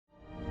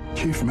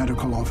Chief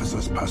Medical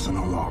Officer's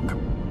personal log.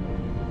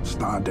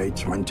 Stardate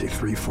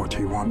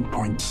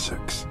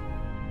 2341.6.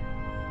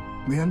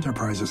 The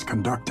Enterprise is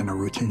conducting a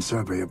routine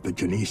survey of the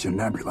Genesian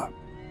Nebula.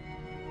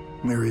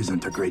 There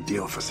isn't a great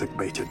deal for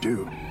sickbay to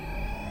do,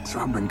 so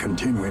I've been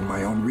continuing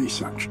my own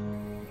research.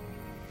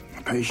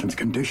 The patient's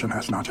condition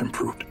has not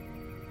improved.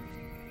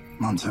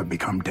 Months have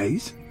become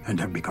days and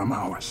have become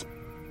hours.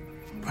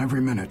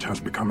 Every minute has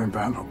become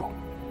invaluable.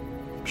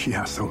 She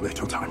has so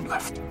little time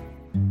left.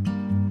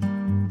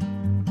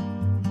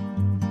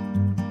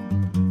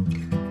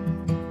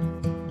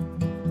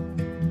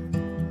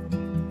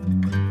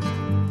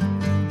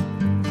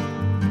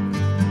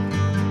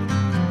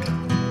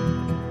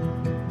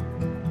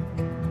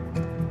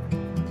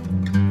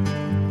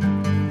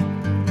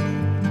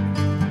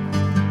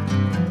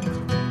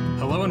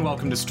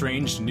 Welcome to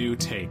Strange New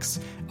Takes.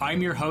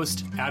 I'm your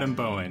host, Adam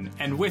Bowen,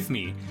 and with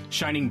me,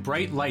 shining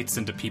bright lights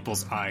into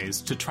people's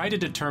eyes to try to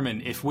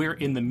determine if we're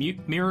in the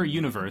mirror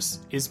universe,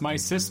 is my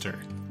sister,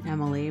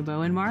 Emily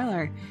Bowen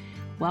Marlar.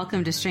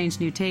 Welcome to Strange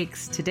New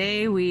Takes.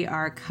 Today we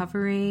are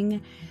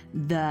covering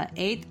the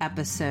 8th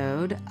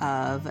episode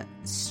of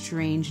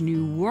Strange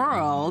New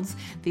Worlds,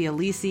 The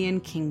Elysian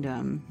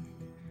Kingdom.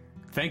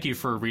 Thank you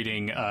for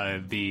reading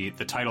the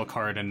title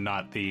card and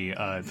not the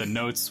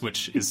notes,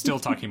 which is still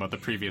talking about the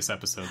previous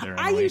episode there,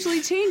 Emily. I usually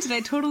change it.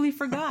 I totally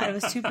forgot. I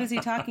was too busy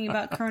talking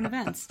about current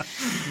events.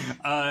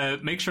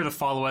 Make sure to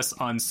follow us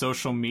on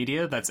social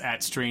media. That's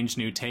at Strange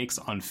New Takes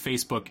on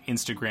Facebook,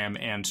 Instagram,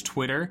 and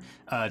Twitter.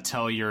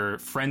 Tell your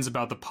friends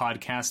about the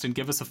podcast and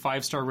give us a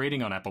 5-star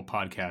rating on Apple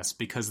Podcasts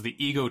because the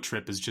ego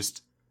trip is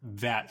just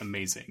that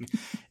amazing.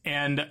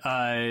 And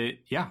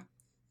yeah.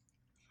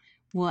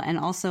 Well, and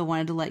also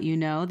wanted to let you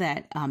know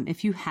that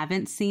if you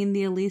haven't seen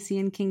The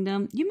Elysian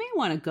Kingdom, you may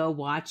want to go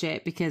watch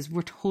it because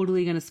we're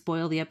totally going to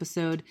spoil the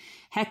episode.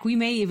 Heck, we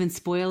may even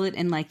spoil it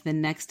in like the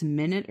next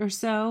minute or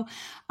so.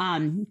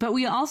 But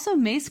we also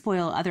may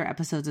spoil other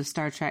episodes of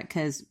Star Trek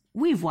because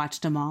we've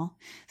watched them all.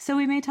 So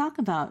we may talk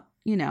about,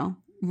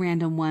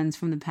 random ones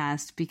from the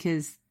past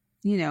because,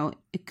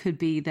 it could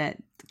be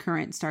that the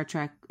current Star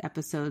Trek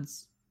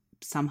episodes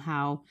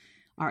somehow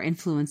are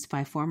influenced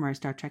by former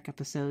Star Trek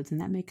episodes,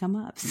 and that may come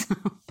up. So.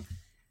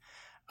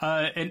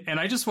 And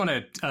I just want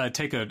to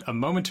take a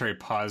momentary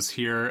pause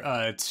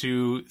here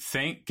to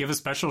give a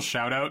special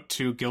shout out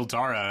to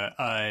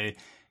Gildara,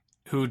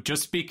 who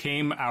just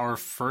became our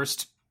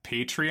first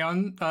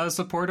Patreon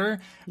supporter.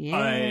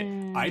 Yeah.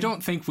 I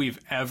don't think we've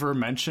ever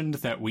mentioned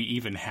that we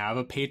even have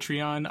a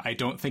Patreon. I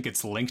don't think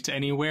it's linked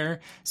anywhere.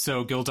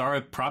 So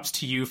Gildara, props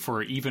to you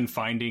for even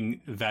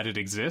finding that it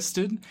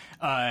existed,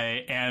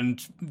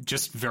 and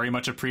just very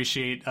much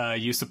appreciate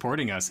you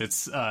supporting us.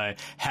 It's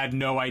had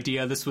no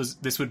idea this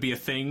would be a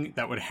thing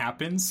that would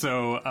happen.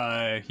 So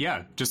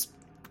yeah, just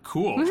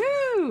cool.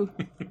 Woohoo!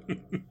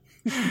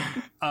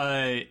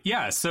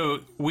 So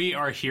we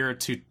are here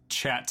to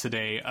chat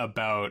today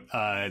about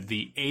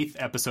the 8th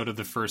episode of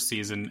the first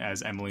season,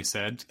 as Emily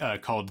said,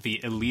 called The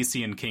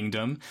Elysian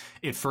Kingdom.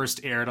 It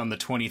first aired on the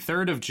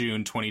 23rd of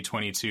June,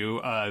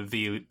 2022,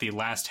 the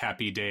last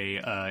happy day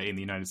in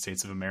the United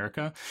States of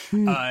America.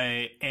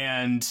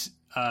 And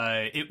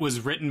it was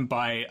written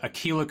by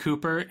Akilah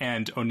Cooper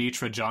and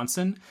Onitra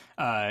Johnson.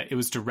 It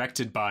was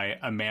directed by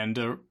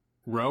Amanda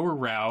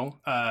Rao.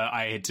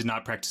 I did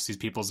not practice these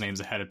people's names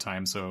ahead of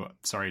time, so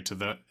sorry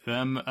to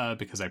them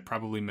because I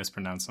probably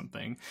mispronounced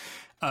something.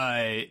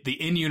 The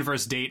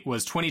in-universe date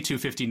was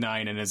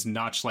 2259, and as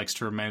Notch likes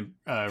to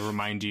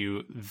remind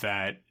you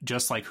that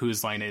just like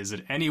Whose Line Is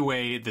It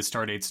Anyway, the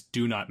star dates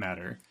do not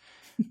matter.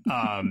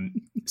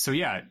 So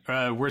yeah,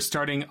 we're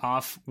starting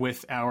off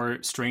with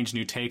our Strange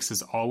New Takes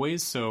as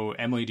always. So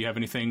Emily, do you have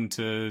anything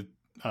to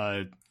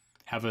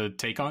have a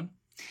take on?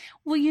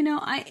 Well,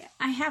 I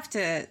have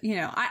to,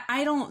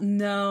 I don't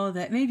know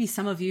that maybe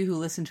some of you who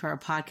listen to our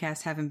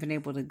podcast haven't been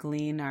able to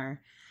glean our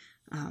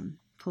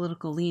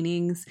political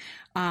leanings.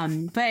 But,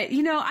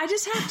 I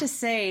just have to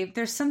say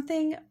there's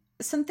something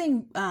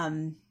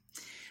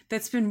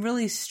that's been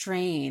really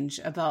strange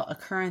about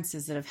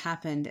occurrences that have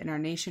happened in our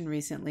nation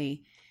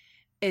recently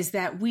is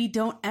that we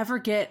don't ever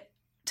get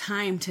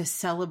time to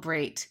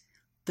celebrate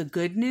the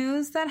good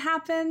news that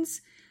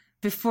happens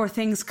before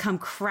things come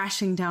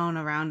crashing down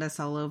around us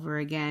all over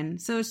again.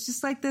 So it's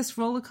just like this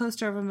roller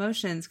coaster of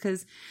emotions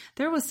because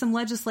there was some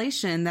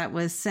legislation that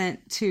was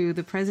sent to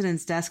the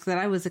president's desk that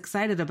I was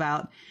excited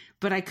about,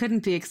 but I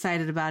couldn't be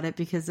excited about it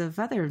because of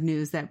other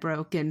news that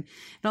broke. And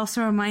it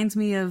also reminds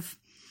me of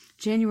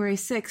January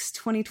 6,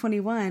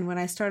 2021, when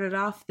I started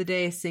off the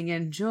day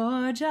singing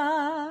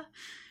Georgia,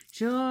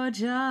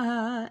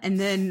 Georgia. And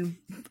then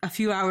a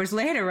few hours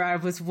later, I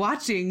was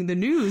watching the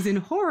news in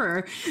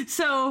horror.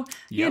 So,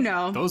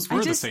 those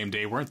were the same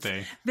day, weren't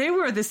they? They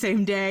were the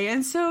same day.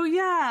 And so,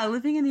 yeah,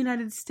 living in the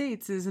United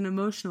States is an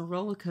emotional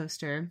roller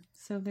coaster.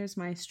 So there's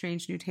my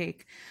strange new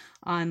take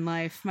on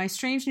life. My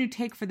strange new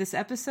take for this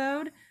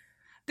episode.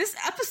 This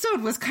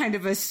episode was kind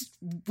of a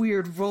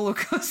weird roller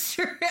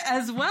coaster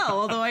as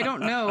well, although I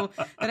don't know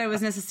that I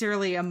was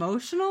necessarily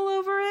emotional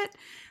over it.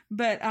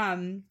 But,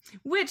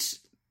 which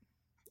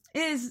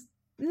is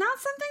not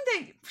something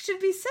that should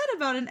be said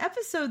about an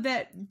episode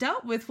that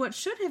dealt with what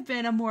should have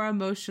been a more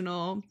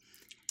emotional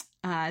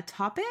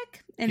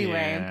topic.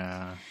 Anyway,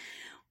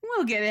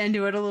 we'll get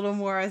into it a little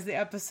more as the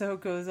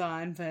episode goes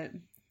on, but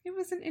it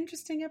was an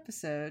interesting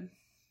episode.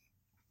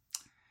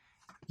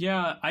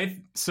 Yeah,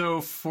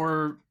 so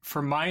for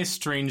my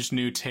strange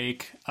new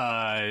take,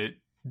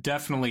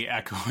 definitely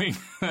echoing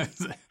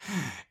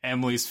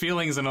Emily's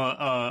feelings in a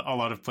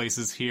lot of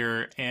places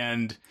here,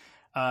 and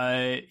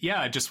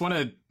I just want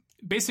to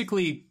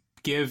basically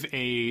give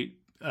a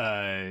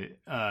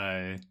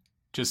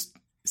just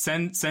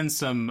send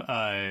some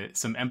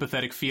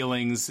empathetic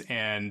feelings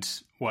and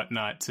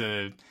whatnot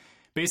to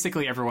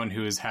basically everyone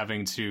who is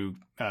having to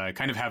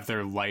kind of have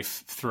their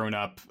life thrown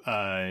up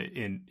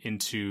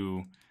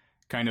into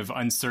kind of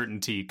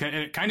uncertainty,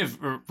 kind of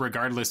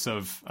regardless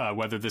of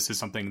whether this is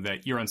something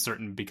that you're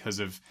uncertain because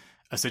of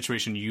a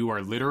situation you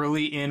are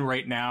literally in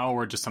right now,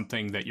 or just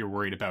something that you're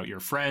worried about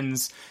your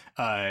friends.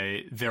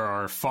 There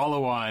are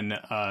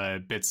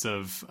follow-on bits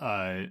of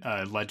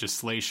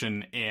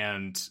legislation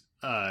and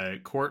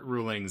court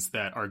rulings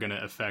that are going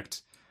to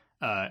affect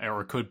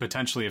or could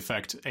potentially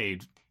affect a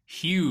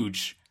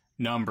huge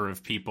number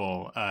of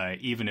people,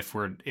 even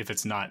if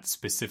it's not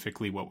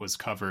specifically what was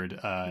covered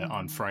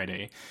on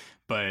Friday.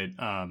 But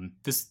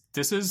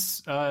this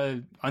is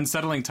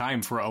unsettling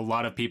time for a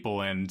lot of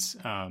people, and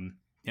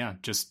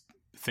just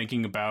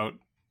thinking about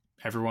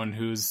everyone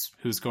who's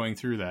going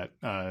through that.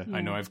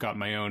 I know I've got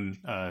my own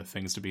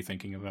things to be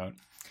thinking about.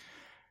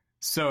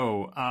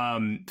 So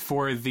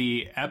for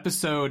the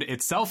episode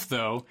itself,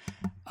 though,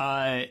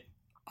 I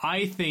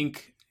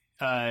think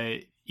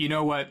you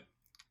know what?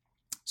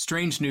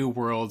 Strange New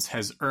Worlds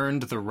has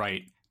earned the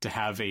right to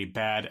have a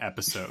bad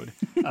episode.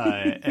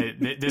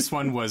 This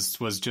one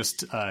was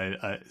just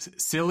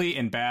silly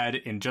and bad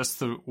in just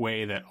the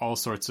way that all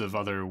sorts of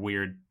other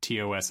weird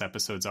TOS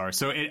episodes are.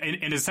 So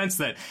in a sense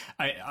that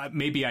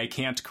maybe I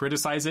can't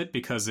criticize it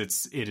because it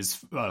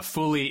is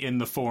fully in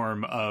the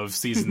form of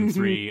season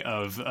 3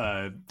 of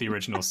the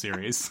original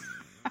series.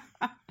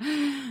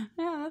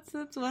 Yeah,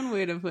 that's one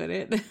way to put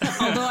it.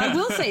 Although I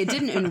will say it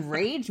didn't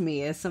enrage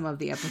me as some of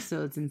the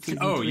episodes in season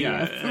 3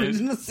 of the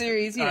original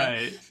series.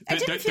 I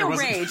didn't feel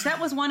rage. That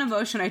was one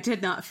emotion I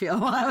did not feel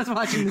while I was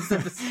watching this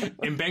episode.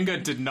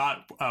 Mbenga did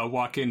not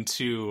walk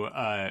into,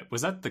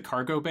 was that the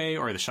cargo bay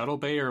or the shuttle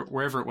bay or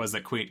wherever it was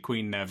that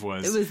Queen Nev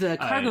was? It was the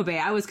cargo bay.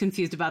 I was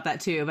confused about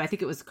that too, but I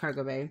think it was the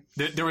cargo bay.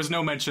 There was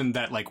no mention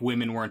that like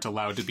women weren't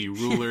allowed to be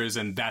rulers,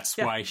 and that's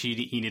why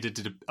he needed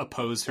to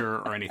oppose her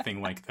or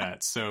anything like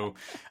that. So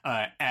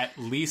at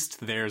least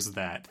there's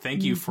that.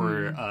 Thank you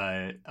for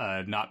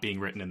not being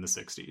written in the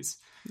 60s.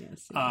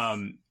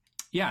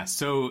 Yes.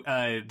 So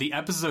the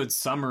episode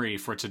summary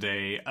for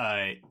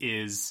today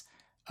is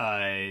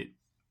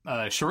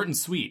short and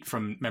sweet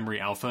from Memory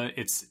Alpha.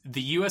 It's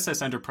the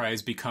USS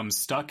Enterprise becomes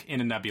stuck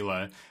in a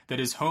nebula that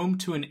is home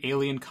to an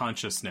alien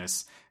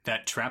consciousness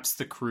that traps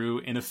the crew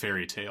in a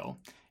fairy tale.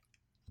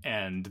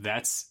 And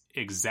that's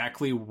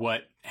exactly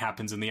what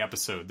happens in the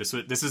episode. This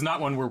is not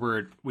one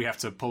where we have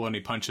to pull any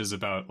punches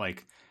about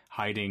like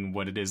hiding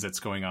what it is that's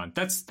going on.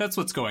 That's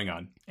what's going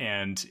on,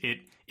 and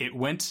it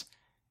went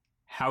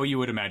how you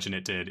would imagine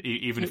it did.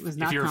 Even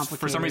if you're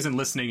for some reason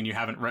listening and you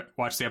haven't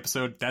watched the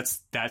episode,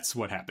 that's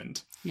what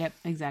happened. Yep,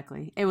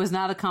 exactly. It was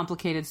not a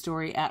complicated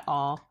story at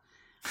all.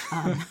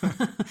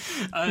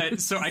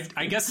 So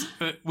I guess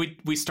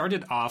we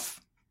started off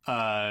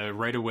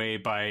right away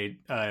by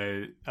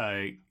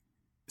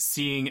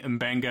seeing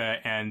Mbenga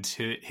and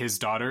his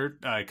daughter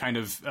kind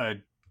of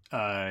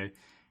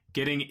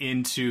getting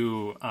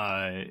into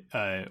I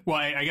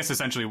guess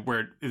essentially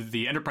where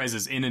the Enterprise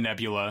is in a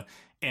nebula,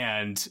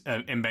 and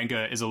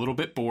Mbenga is a little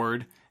bit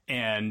bored,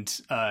 and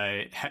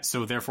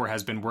so therefore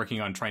has been working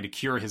on trying to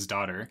cure his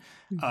daughter.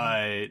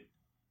 I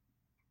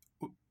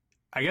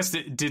guess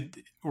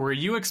were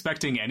you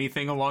expecting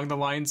anything along the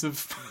lines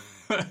of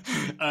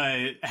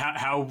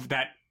how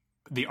that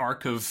the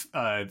arc of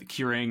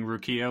curing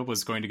Rukia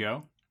was going to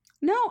go?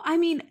 No, I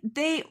mean,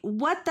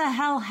 what the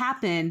hell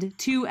happened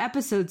 2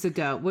 episodes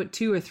ago,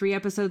 2 or 3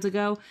 episodes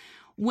ago,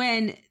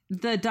 when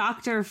the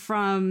doctor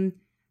from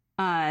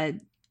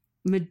Majala,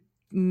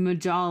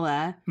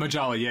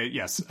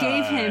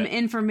 gave him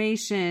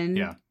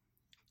information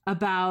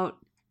about,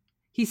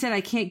 he said,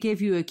 I can't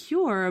give you a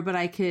cure, but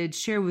I could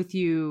share with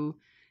you,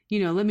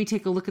 let me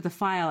take a look at the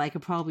file. I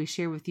could probably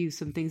share with you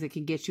some things that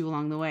can get you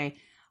along the way.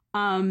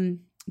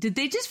 Did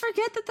they just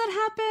forget that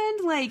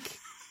happened? Like...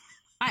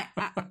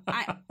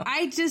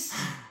 I just,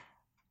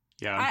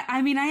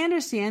 I mean, I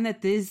understand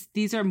that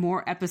these are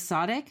more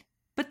episodic,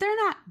 but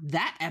they're not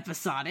that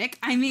episodic.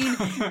 I mean,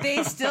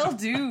 they still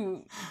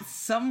do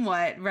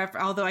somewhat,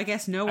 although I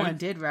guess no one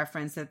did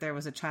reference that there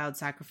was a child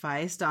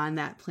sacrificed on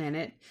that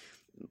planet,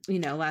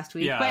 last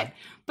week. Yeah.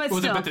 But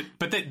still.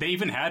 But they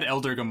even had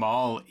Elder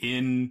Gamal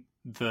in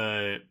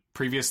the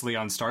previously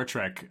on Star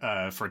Trek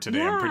for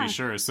today, I'm pretty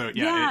sure. So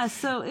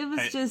so it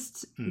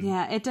was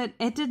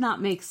it did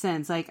not make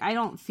sense. Like, I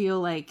don't feel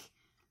like,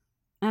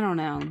 I don't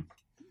know.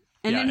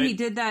 And then he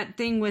did that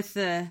thing with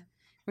where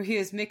where he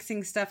was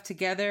mixing stuff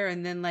together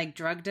and then like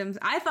drugged him.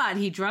 I thought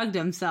he drugged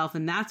himself,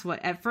 and that's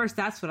what I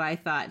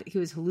thought, he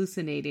was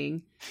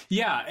hallucinating.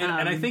 Yeah,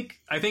 and I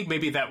think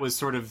maybe that was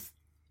sort of,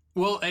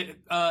 well,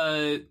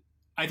 I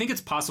think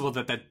it's possible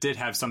that did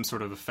have some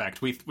sort of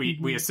effect. We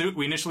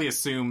initially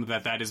assume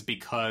that is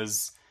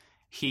because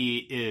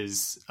he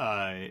is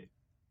he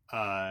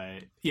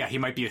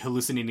might be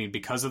hallucinating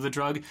because of the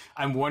drug.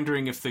 I'm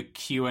wondering if the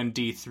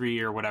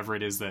QND3 or whatever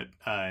it is that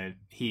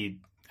he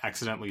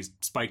accidentally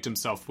spiked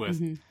himself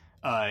with,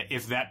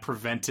 if that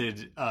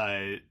prevented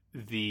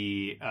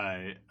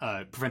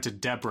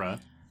prevented Deborah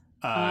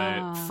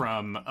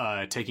from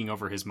taking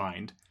over his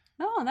mind.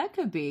 Oh, that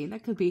could be.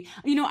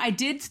 I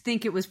did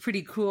think it was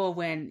pretty cool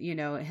when,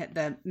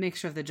 the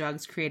mixture of the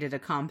drugs created a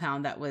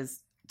compound that was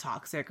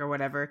toxic or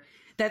whatever,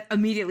 that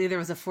immediately there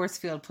was a force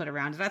field put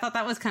around it. I thought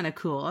that was kind of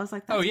cool. I was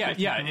like, that's cool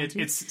technology.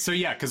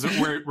 Because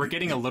we're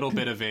getting a little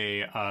bit of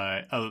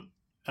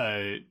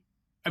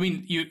I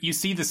mean, you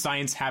see the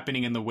science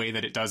happening in the way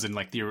that it does in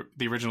like the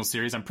original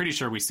series. I'm pretty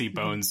sure we see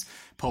Bones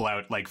pull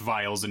out like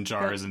vials and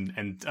jars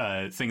and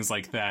things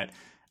like that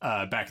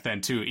back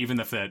then too, even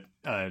if that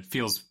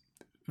feels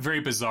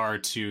very bizarre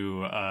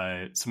to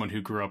someone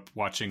who grew up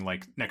watching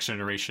like Next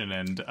Generation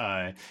and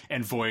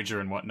Voyager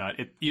and whatnot.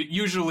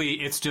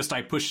 Usually it's just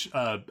I push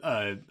on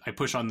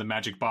the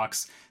magic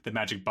box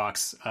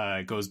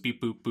goes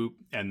beep boop boop,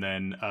 and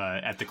then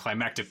at the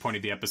climactic point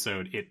of the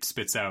episode it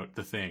spits out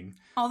the thing.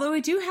 Although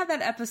we do have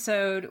that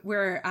episode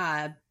where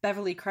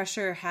Beverly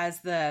Crusher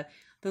has those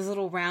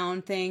little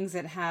round things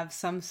that have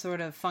some sort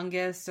of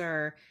fungus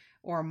or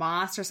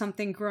moss or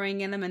something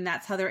growing in them, and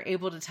that's how they're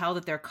able to tell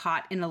that they're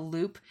caught in a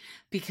loop,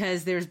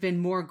 because there's been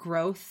more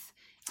growth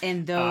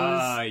in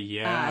those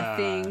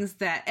things.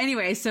 That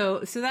anyway, so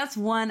that's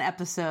one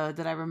episode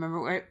that I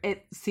remember where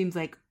it seems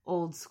like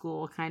old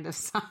school kind of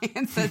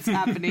science that's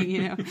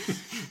happening,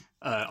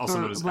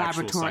 also known as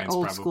laboratory,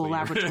 old probably. School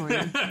laboratory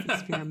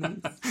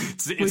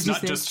experiments. It's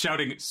not just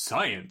shouting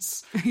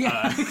science.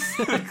 Yeah,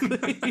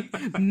 exactly.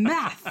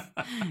 Math,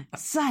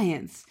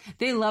 science.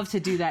 They love to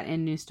do that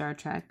in new Star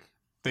Trek.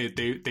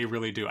 They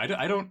really do.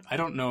 I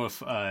don't know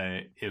if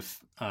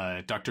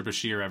Dr.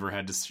 Bashir ever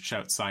had to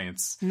shout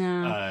science or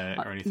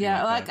anything.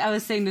 Yeah, like that. I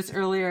was saying this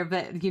earlier,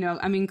 but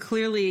I mean,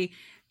 clearly,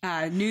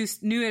 new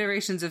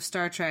iterations of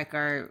Star Trek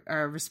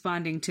are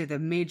responding to the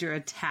major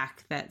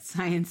attack that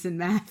science and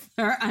math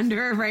are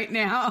under right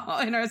now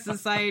in our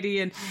society,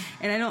 and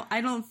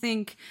I don't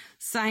think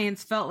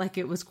science felt like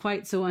it was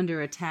quite so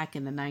under attack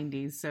in the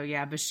 90s. So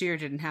yeah, Bashir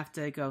didn't have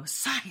to go,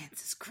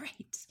 science is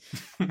great,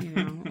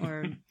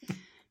 or.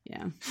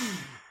 Yeah.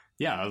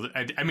 Yeah.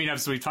 I mean,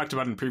 as we talked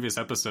about in previous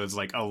episodes,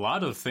 like a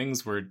lot of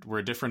things were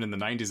different in the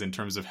 90s in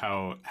terms of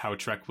how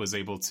Trek was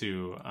able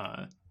to,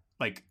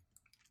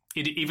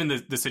 even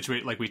the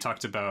situation, like we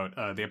talked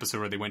about the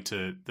episode where they went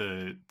to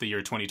the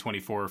year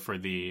 2024 for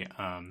the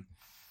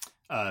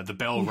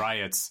Bell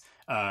riots,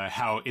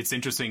 how it's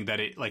interesting that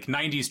it, like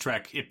 90s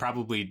Trek, it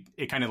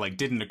kind of like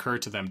didn't occur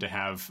to them to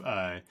have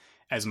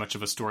as much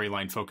of a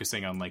storyline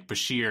focusing on like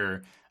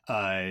Bashir,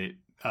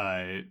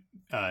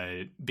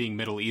 being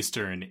Middle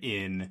Eastern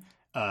in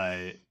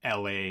LA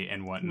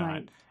and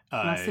whatnot.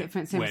 Right. San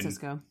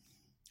Francisco.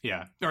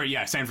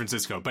 San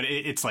Francisco. But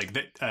it's like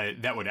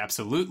that would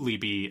absolutely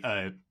be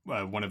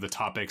one of the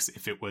topics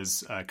if it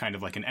was kind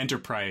of like an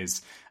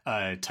Enterprise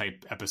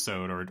type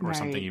episode or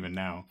something even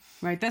now.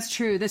 Right. That's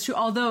true.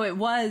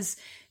 Although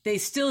they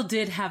still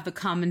did have the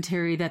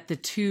commentary that the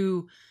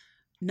two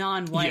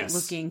non-white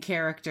looking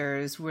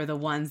characters were the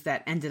ones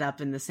that ended up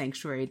in the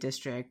Sanctuary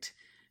District.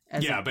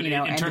 But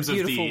in terms of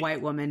the beautiful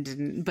white woman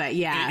didn't. But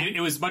yeah,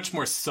 it was much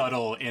more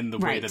subtle in the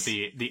way that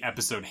the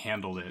episode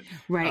handled it.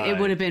 Right, it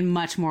would have been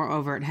much more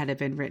overt had it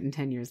been written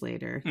 10 years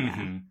later.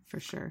 Yeah, for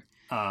sure.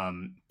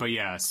 But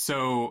yeah,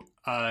 so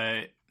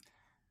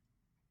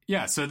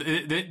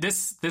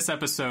this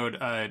episode,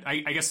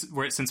 I guess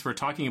since we're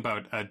talking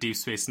about Deep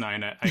Space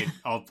Nine,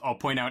 I'll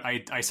point out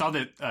I saw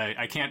that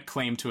I can't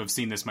claim to have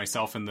seen this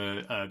myself in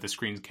the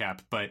screen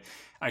cap, but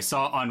I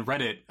saw on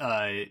Reddit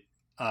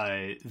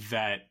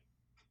that.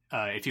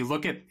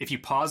 If you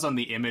pause on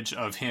the image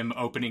of him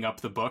opening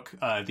up the book,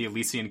 The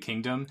Elysian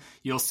Kingdom,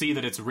 you'll see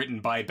that it's written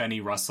by Benny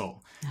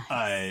Russell.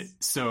 Nice.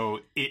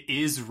 So it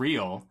is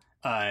real.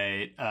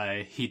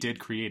 He did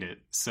create it.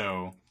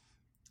 So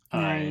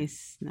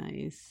nice.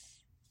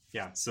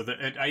 Yeah. So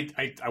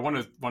I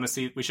want to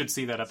see. We should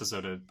see that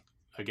episode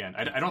again.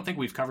 I don't think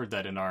we've covered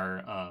that in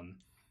our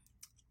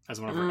as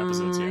one of our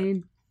episodes yet.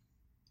 I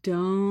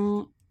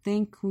don't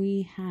think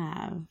we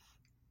have.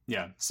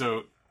 Yeah.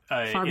 So.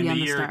 In the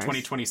year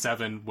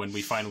 2027, when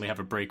we finally have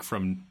a break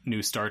from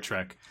new Star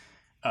Trek,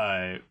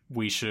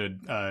 we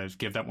should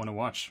give that one a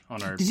watch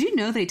on our. Did you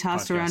know they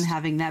tossed podcast. Around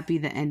having that be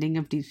the ending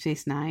of Deep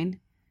Space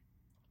Nine,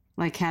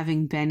 like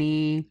having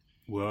Benny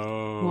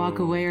walk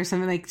away or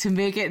something, like to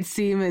make it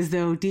seem as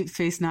though Deep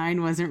Space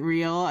Nine wasn't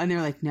real, and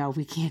they're like, "No,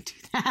 we can't do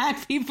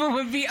that." People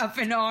would be up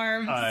in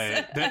arms.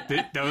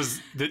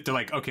 They're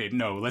like, "Okay,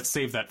 no, let's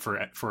save that for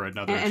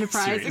another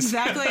Enterprise." series.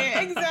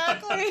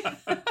 Exactly.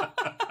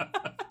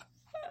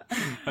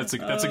 That's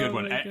a good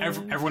one.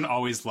 Everyone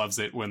always loves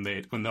it when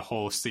the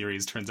whole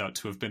series turns out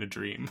to have been a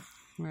dream.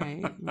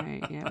 Right.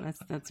 Yeah,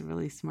 that's a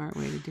really smart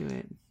way to do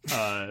it.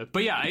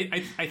 But yeah,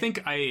 I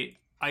think I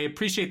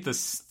appreciate the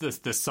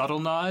subtle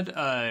nod.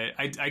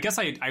 I guess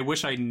I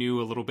wish I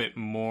knew a little bit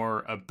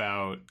more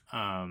about.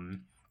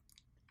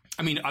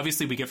 I mean,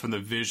 obviously, we get from the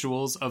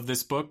visuals of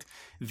this book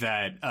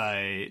that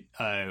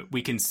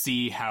we can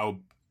see how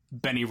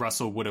Benny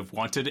Russell would have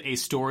wanted a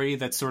story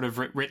that's sort of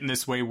written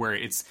this way, where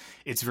it's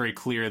very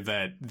clear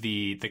that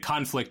the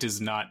conflict is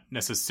not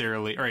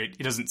necessarily, or it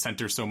doesn't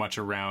center so much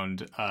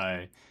around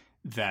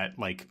that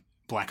like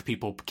black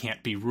people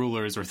can't be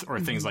rulers or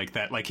things like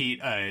that. Like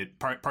he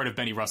part of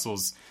Benny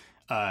Russell's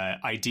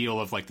ideal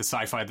of like the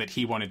sci-fi that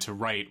he wanted to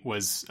write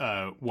was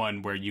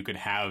one where you could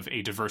have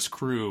a diverse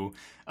crew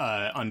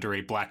under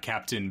a black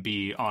captain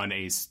be on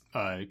a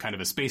kind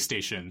of a space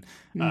station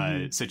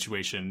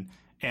situation.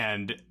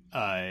 And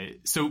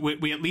so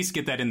we at least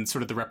get that in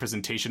sort of the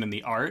representation in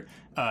the art.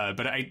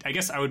 But I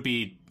guess I would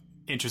be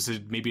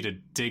interested maybe to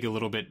dig a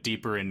little bit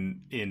deeper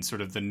in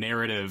sort of the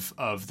narrative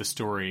of the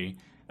story.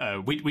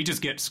 We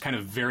just get kind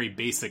of very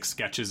basic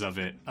sketches of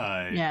it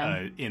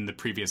in the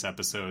previous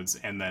episodes,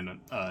 and then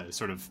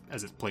sort of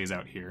as it plays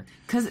out here.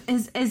 Because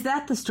is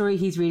that the story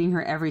he's reading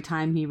her every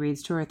time he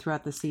reads to her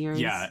throughout the series?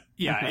 Yeah,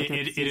 okay,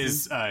 it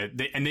is.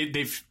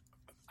 They've.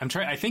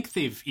 I think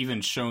they've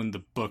even shown the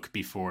book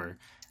before.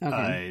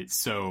 Okay.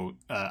 So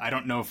I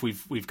don't know if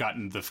we've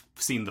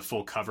seen the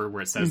full cover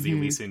where it says the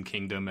Elysian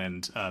Kingdom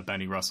and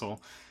Benny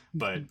Russell,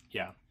 but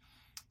yeah.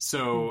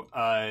 So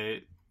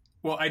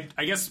well, I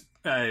guess.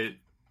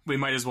 We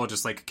might as well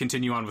just like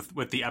continue on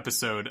with the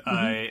episode.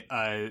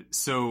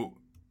 So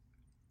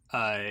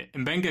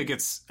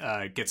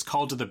Mbenga gets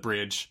called to the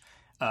bridge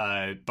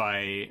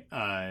by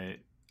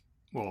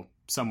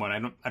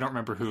someone. I don't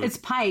remember who. It's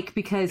Pike,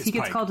 because he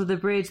gets called to the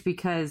bridge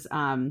because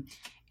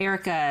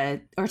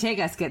Erica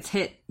Ortegas gets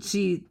hit.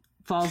 She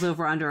falls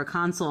over under a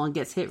console and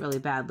gets hit really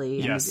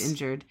badly and is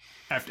injured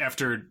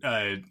after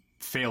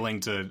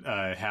failing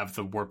to have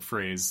the warp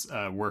phrase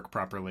work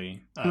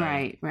properly.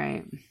 Right.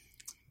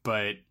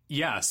 But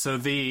yeah, so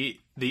the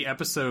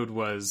episode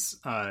was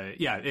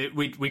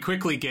we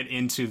quickly get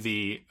into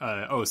the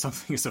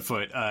something is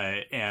afoot,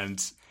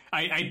 and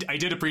I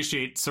did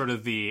appreciate sort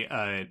of the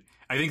I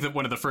think that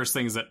one of the first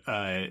things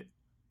that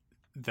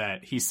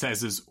he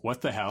says is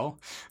what the hell.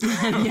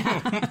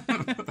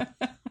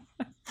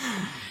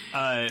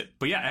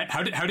 But yeah,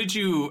 how did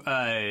you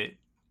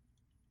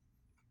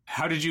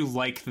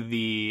like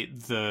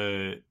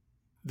the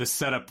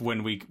setup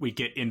when we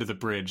get into the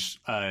bridge?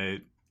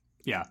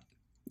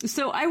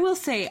 So I will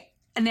say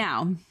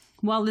now,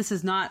 while this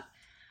is not,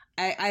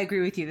 I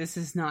agree with you, this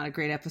is not a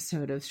great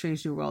episode of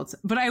Strange New Worlds,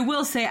 but I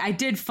will say I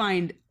did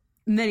find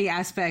many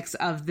aspects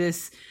of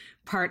this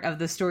part of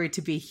the story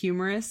to be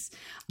humorous.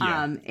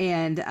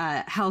 And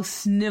how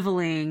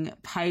sniveling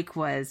Pike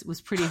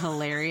was pretty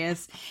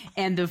hilarious.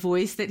 And the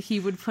voice that he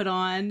would put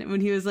on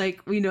when he was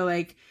like,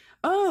 like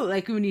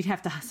when you'd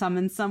have to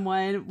summon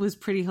someone was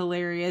pretty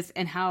hilarious.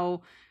 And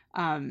how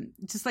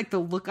just like the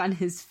look on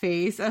his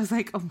face, I was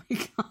like, oh my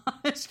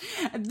gosh.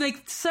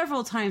 Like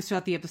several times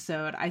throughout the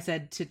episode, I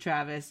said to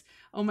Travis,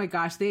 oh my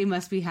gosh, they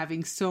must be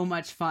having so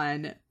much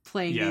fun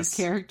playing these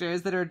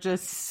characters that are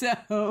just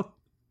so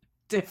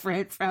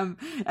different from,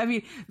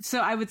 so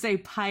I would say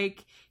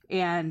Pike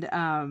and,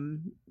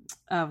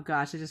 oh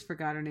gosh, I just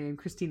forgot her name,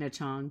 Christina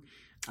Chong.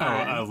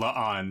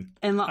 La'an.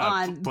 And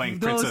La'an. Playing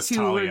Princess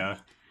Talia.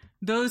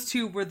 Those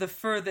two were the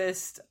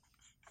furthest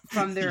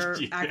from their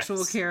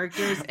actual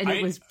characters, and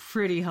it was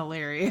pretty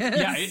hilarious.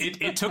 Yeah,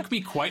 it took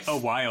me quite a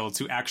while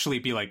to actually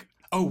be like,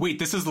 oh wait,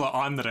 this is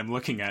La'an that I'm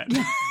looking at.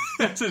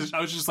 I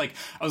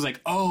was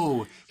like,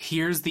 oh,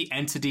 here's the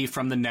entity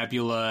from the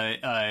nebula.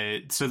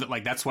 So that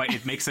like that's why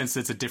it makes sense.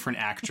 It's a different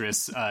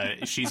actress.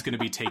 She's going to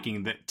be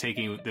taking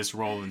this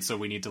role, and so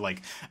we need to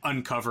like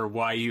uncover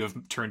why you have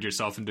turned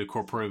yourself into a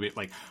corporeal.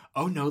 Like,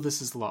 oh no,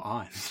 this is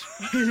La'an.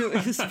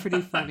 It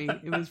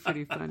was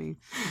pretty funny.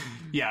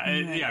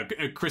 Yeah.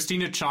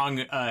 Christina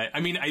Chong.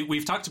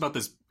 We've talked about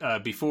this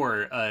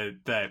before.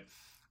 That.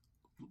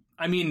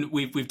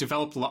 We've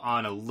developed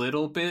La'an a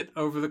little bit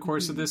over the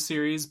course of this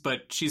series,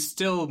 but she's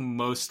still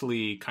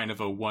mostly kind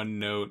of a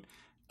one-note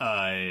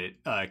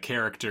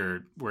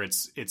character where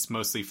it's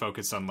mostly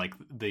focused on like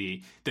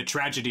the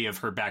tragedy of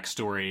her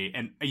backstory.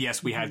 And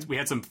yes, we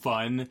had some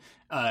fun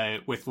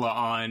with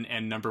La'an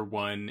and Number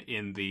One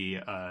in the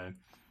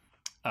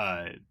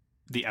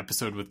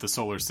episode with the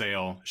solar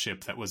sail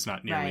ship that was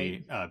not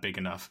nearly big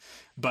enough.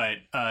 But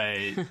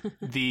I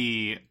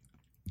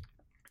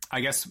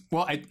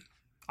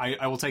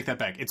will take that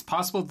back. It's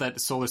possible that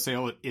Solar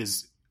Sail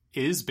is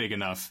big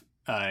enough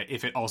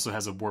if it also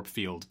has a warp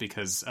field,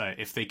 because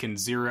if they can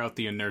zero out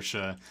the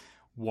inertia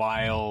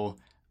while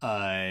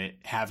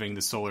having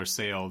the Solar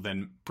Sail,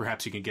 then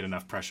perhaps you can get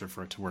enough pressure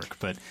for it to work.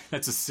 But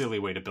that's a silly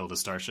way to build a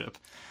starship.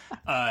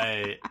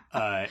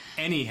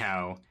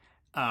 Anyhow,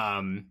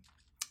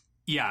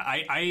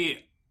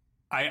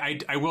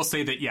 I will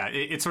say that, yeah,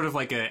 it's sort of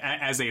like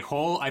as a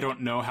whole, I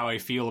don't know how I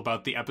feel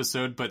about the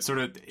episode, but sort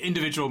of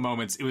individual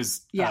moments, it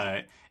was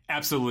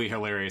absolutely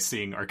hilarious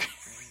seeing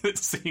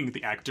seeing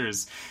the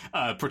actors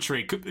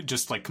portray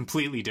just like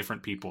completely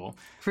different people.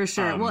 For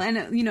sure. Well, and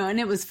and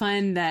it was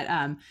fun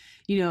that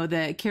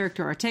the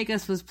character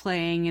Ortegas was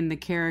playing and the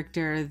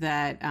character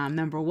that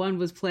number one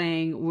was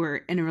playing were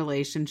in a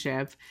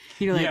relationship.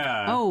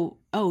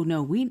 Oh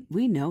no,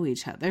 we know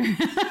each other.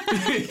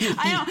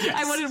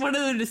 I wanted one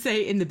of them to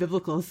say in the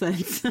biblical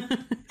sense.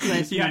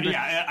 I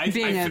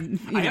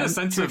had a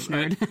sense of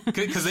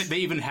because they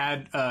even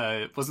had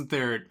wasn't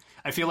there.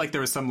 I feel like there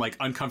was some like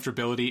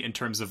uncomfortability in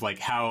terms of like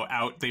how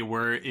out they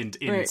were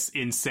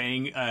in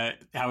saying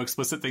how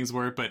explicit things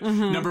were. But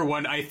number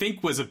one, I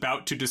think, was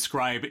about to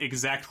describe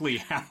exactly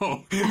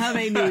how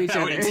they knew each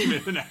other,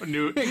 intimate and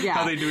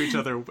how they knew each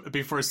other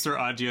before Sir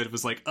Adyad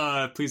was like,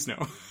 please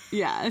no.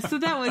 Yeah, so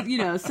that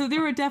was, so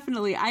there were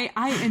definitely,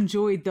 I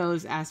enjoyed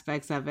those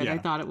aspects of it. Yeah. I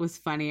thought it was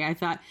funny. I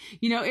thought,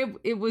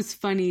 it was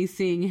funny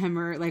seeing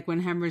Hemmer, like when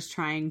Hemmer's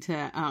trying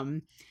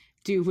to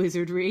do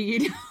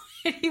wizardry,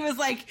 he was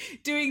like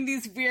doing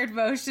these weird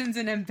motions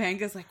and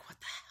Mbenga's like, what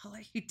the hell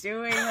are you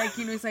doing? Like,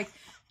 he's like,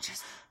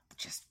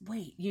 just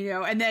wait,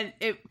 and then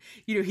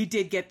he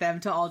did get them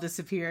to all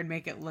disappear and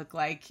make it look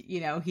like,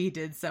 he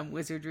did some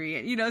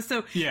wizardry,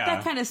 so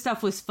that kind of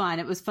stuff was fun.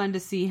 It was fun to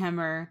see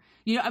Hemmer,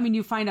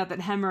 you find out that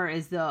Hemmer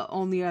is the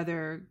only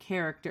other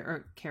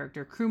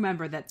crew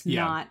member that's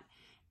not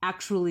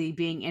actually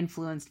being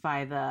influenced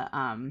by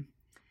the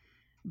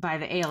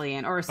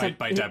alien or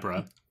by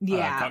Deborah.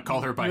 Yeah.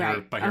 Call her by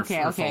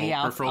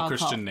her full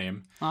Christian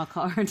name. I'll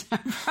call her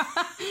Deborah.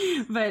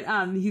 But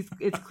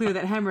it's clear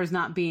that Hemmer's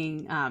not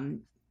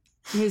being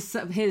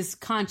his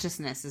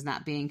consciousness is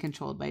not being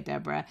controlled by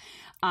Deborah.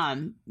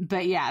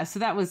 But yeah, so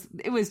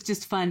it was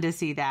just fun to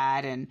see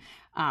that, and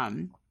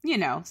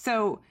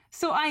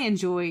so I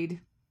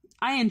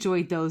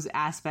enjoyed those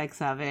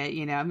aspects of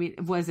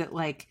it. Was it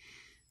like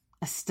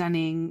a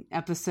stunning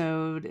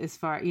episode as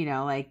far,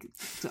 like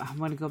I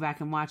want to go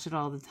back and watch it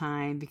all the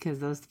time because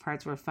those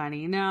parts were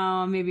funny?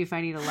 No, maybe if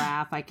I need a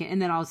laugh, I can,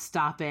 and then I'll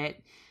stop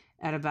it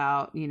at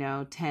about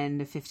 10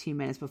 to 15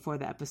 minutes before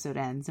the episode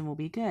ends and we'll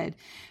be good.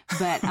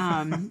 But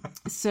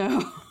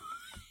so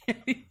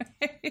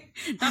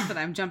not that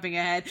I'm jumping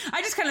ahead.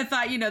 I just kind of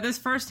thought, this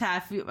first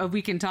half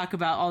we can talk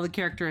about all the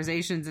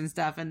characterizations and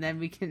stuff, and then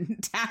we can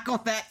tackle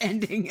that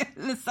ending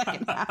in the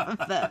second half of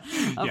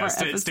our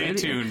episode. Stay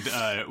tuned.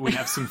 We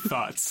have some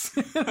thoughts.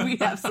 We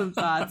have some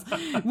thoughts.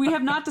 We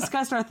have not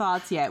discussed our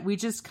thoughts yet. We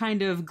just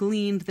kind of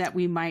gleaned that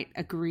we might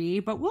agree,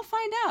 but we'll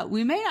find out.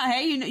 We may not.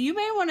 Hey, you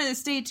may want to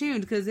stay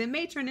tuned because it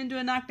may turn into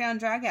a knockdown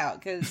drag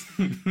out because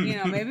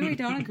maybe we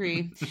don't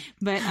agree,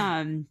 but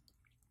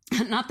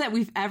not that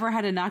we've ever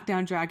had a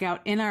knockdown drag out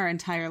in our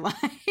entire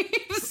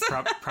lives.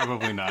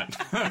 Probably not.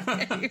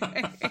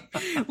 Anyway,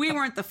 we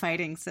weren't the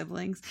fighting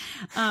siblings.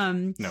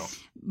 No.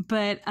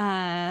 But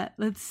I'm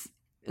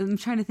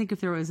trying to think if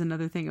there was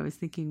another thing I was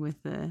thinking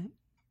with the,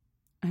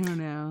 I don't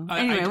know.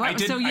 Anyway, I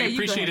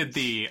appreciated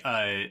the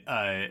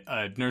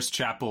Nurse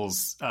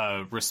Chapel's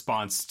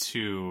response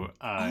to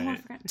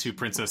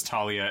Princess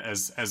Talia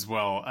as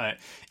well.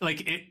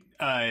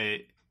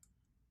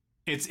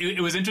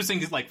 It was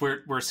interesting. Like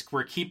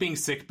we're keeping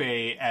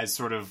sickbay as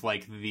sort of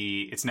like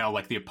it's now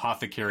like the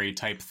apothecary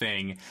type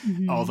thing.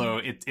 Mm-hmm. Although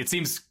it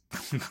seems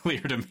clear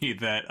to me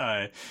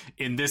that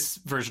in this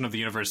version of the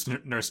universe,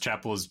 Nurse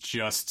Chapel is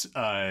just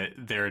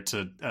there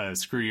to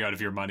screw you out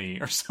of your money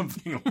or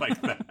something like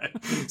that.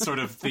 Sort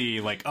of the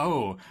like,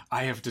 oh,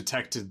 I have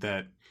detected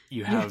that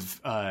you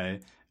have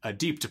a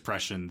deep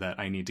depression that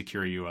I need to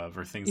cure you of,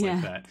 or things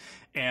like that.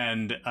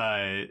 And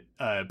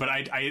but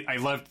I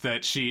loved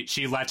that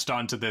she latched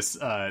onto this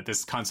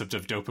this concept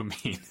of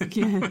dopamine.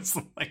 It was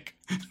like,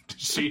 does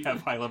she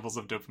have high levels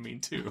of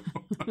dopamine too?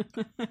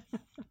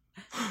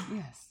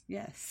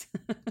 Yes.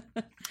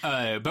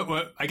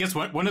 But I guess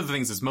one of the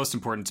things that's most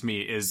important to me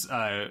is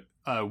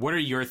what are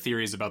your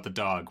theories about the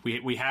dog?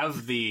 We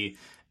have the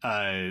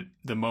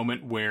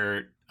moment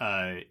where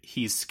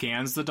he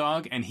scans the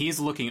dog and he's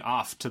looking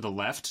off to the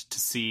left to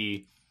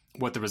see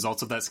what the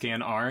results of that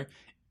scan are.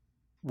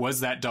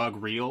 Was that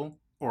dog real,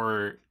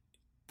 or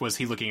was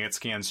he looking at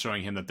scans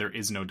showing him that there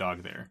is no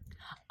dog there?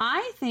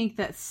 I think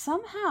that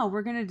somehow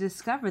we're going to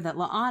discover that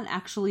La'an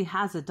actually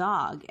has a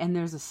dog, and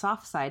there's a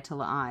soft side to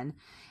La'an,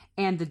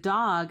 and the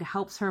dog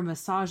helps her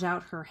massage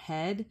out her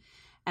head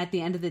at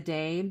the end of the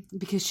day,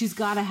 because she's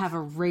got to have a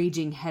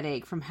raging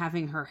headache from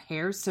having her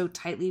hair so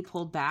tightly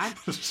pulled back.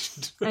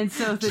 And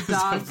so the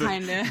dog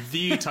kind of...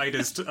 the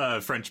tightest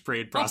French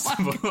braid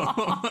possible.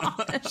 Oh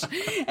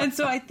and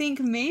so I think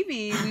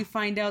maybe we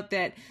find out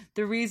that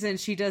the reason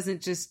she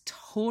doesn't just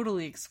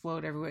totally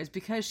explode everywhere is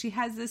because she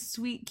has this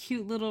sweet,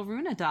 cute little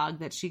Runa dog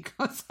that she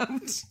goes up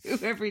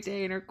to every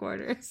day in her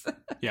quarters.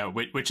 Yeah,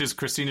 which is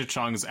Christina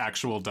Chong's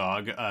actual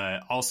dog,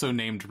 also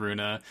named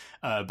Runa,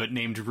 but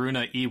named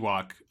Runa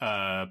Ewok,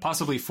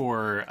 possibly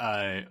for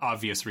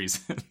obvious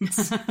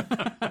reasons.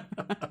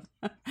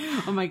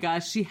 Oh my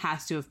gosh, she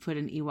has to have put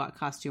an Ewok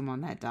costume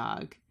on that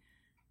dog.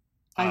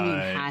 I mean,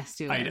 has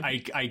to.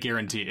 I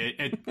guarantee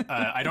it.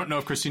 I don't know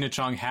if Christina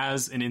Chong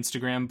has an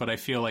Instagram, but I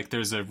feel like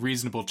there's a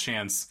reasonable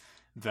chance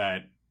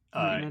that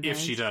if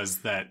she does,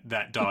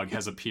 that dog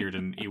has appeared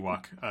in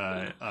Ewok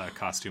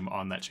costume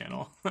on that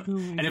channel.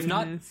 And if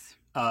goodness.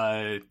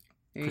 not,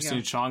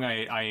 Christina Chong,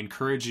 I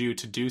encourage you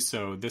to do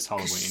so this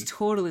Halloween. She's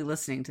totally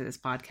listening to this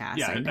podcast.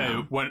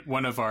 Yeah,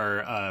 one of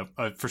our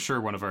for sure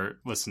one of our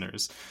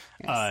listeners.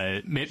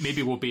 Yes.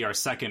 Maybe we'll be our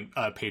second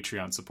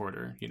Patreon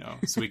supporter.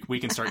 So we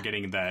can start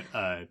getting that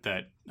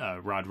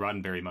Rod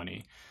Roddenberry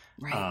money.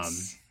 Right.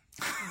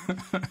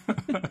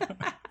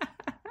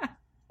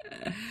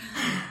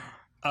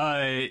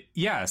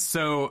 Yeah.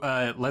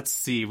 So let's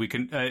see. We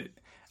can.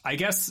 I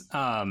guess.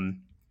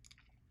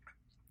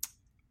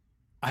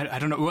 I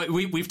don't know.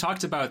 We've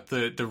talked about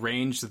the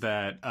range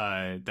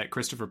that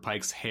Christopher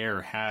Pike's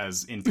hair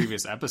has in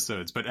previous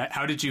episodes, but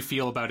how did you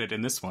feel about it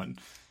in this one?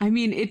 I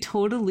mean, it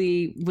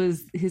totally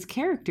was his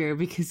character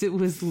because it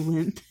was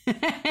limp.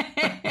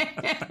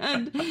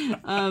 and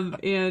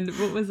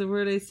what was the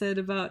word I said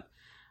about?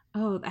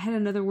 Oh, I had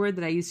another word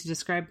that I used to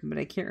describe him, but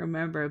I can't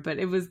remember. But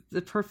it was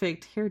the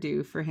perfect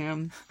hairdo for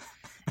him.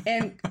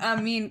 And I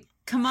mean,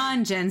 come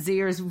on, Gen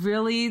Zers,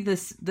 really? The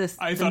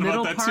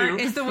middle part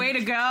is the way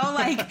to go?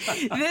 Like,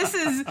 this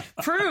is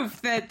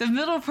proof that the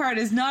middle part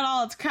is not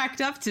all it's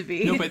cracked up to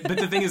be. No, but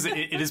the thing is,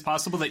 it is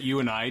possible that you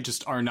and I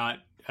just are not,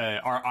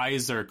 our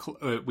eyes are,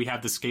 we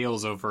have the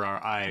scales over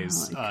our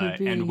eyes,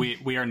 and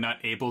we are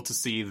not able to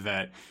see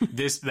that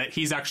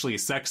he's actually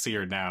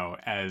sexier now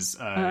as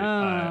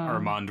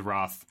Armand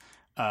Roth,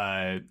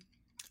 and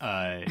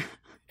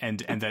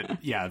that,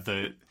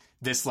 yeah,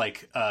 this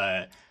like,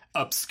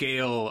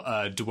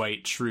 upscale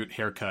Dwight Schrute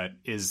haircut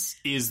is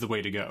the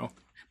way to go.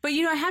 But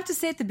I have to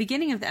say, at the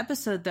beginning of the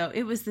episode, though,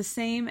 it was the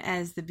same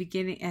as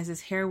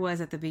his hair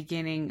was at the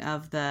beginning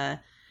of the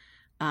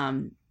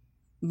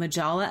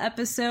Majala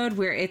episode,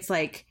 where it's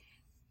like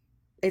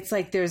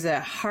there's a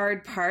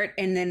hard part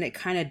and then it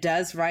kind of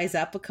does rise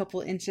up a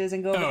couple inches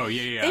and go. Oh,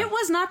 yeah. It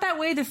was not that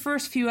way the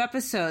first few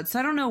episodes. So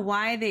I don't know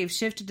why they've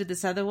shifted to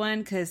this other one,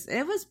 because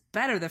it was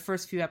better the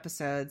first few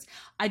episodes.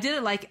 I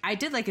did like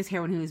his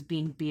hair when he was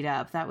being beat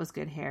up. That was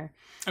good hair.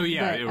 Oh,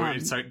 yeah.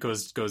 It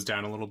goes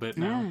down a little bit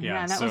now.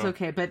 Yeah, that was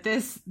okay. But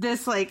this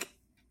like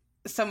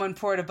someone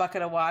poured a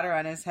bucket of water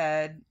on his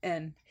head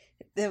and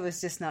it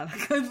was just not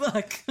a good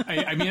look.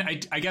 I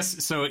mean, I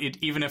guess so.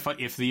 Even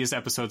if these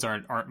episodes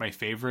aren't my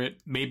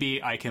favorite,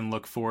 maybe I can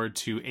look forward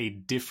to a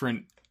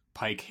different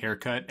Pike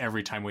haircut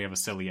every time we have a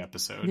silly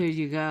episode. There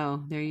you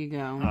go.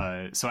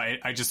 So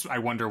I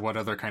wonder what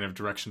other kind of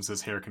directions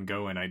this hair can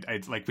go in.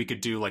 I like, we could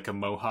do like a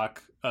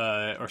mohawk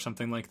or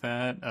something like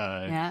that.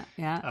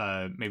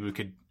 Yeah. Maybe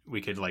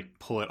we could like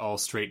pull it all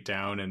straight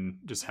down and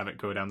just have it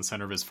go down the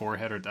center of his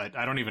forehead, or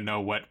I don't even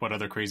know what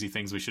other crazy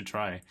things we should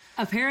try.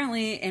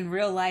 Apparently in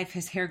real life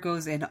his hair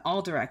goes in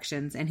all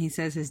directions, and he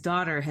says his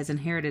daughter has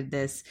inherited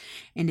this,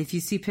 and if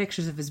you see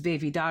pictures of his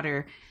baby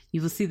daughter,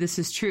 you will see this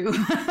is true.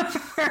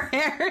 Her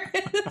hair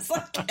is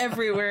like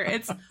everywhere.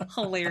 It's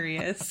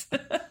hilarious.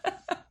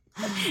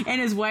 And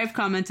his wife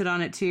commented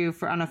on it too,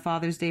 on a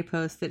Father's Day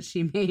post that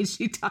she made.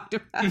 She talked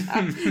about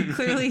how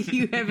clearly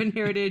you have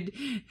inherited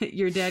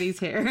your daddy's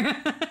hair.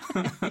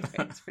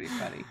 It's pretty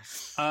funny.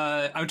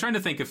 I'm trying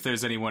to think if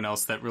there's anyone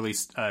else that really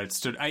stood.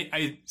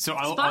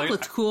 Spock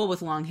looked cool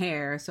with long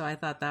hair, so I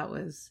thought that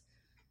was,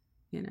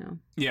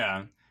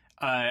 Yeah.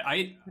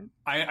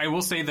 I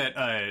will say that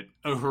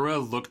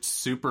Uhura looked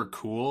super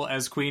cool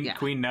as Queen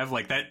Nev.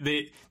 Like that,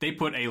 they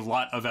put a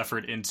lot of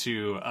effort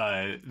into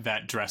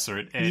that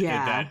dresser,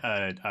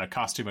 that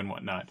costume and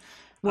whatnot.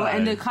 Well,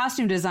 and the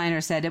costume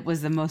designer said it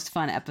was the most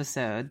fun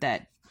episode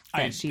that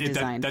she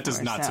designed. That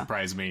does not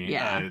surprise me.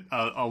 Yeah.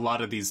 A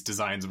lot of these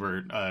designs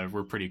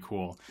were pretty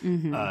cool.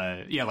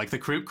 Mm-hmm. Like the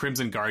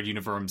Crimson Guard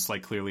uniforms,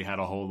 like clearly had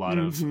a whole lot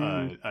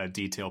of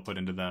detail put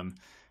into them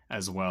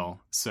as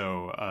well.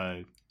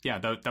 So. Yeah,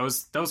 that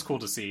was cool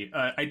to see.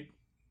 I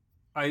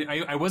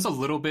was a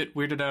little bit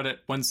weirded out at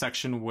one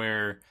section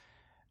where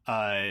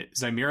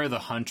Zymera the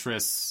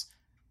Huntress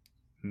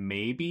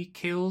maybe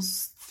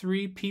kills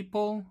 3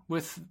 people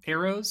with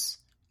arrows,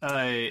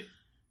 but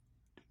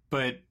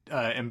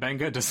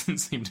Mbenga doesn't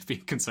seem to be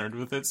concerned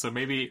with it. So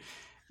maybe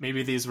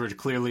these were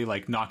clearly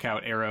like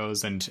knockout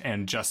arrows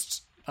and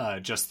just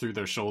through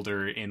their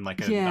shoulder in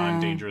like a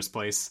non-dangerous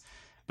place.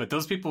 But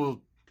those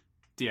people,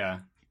 yeah.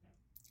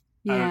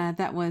 Yeah,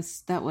 that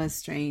was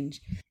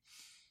strange.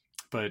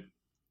 But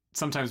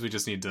sometimes we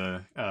just need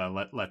to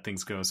let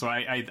things go. So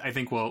I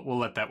think we'll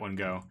let that one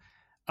go.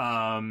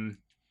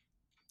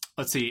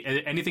 Let's see.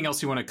 Anything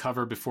else you want to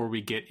cover before we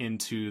get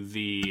into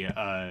the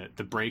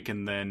break,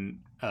 and then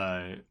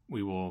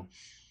we will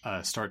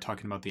start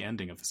talking about the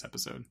ending of this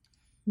episode?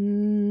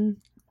 I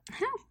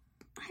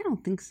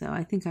don't think so.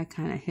 I think I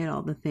kind of hit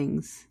all the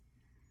things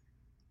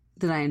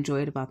that I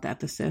enjoyed about the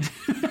episode.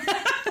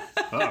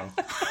 Oh.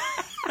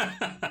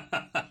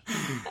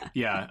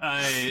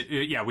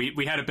 Yeah.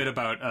 We had a bit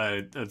about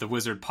the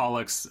Wizard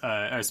Pollux,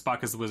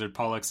 Spock as the Wizard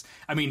Pollux.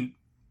 I mean,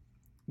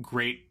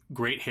 great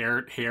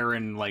hair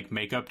and like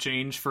makeup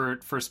change for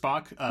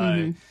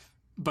Spock.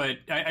 but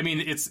I mean,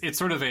 it's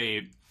sort of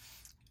a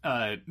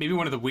maybe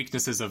one of the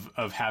weaknesses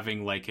of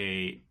having like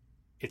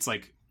it's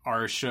like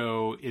our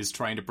show is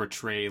trying to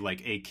portray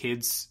like a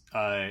kid's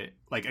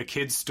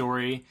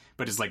story,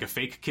 but is like a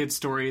fake kid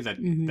story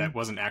that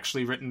wasn't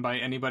actually written by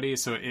anybody.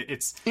 So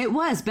it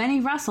was Benny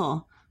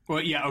Russell.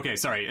 Well, yeah, okay,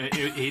 sorry.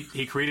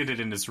 He created it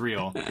in his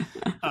reel.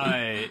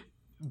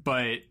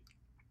 But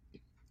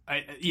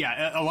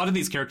a lot of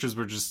these characters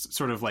were just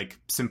sort of like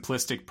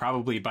simplistic,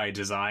 probably by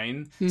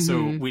design. Mm-hmm.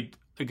 So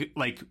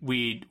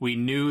we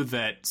knew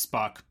that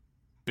Spock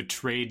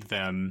betrayed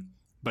them,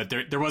 but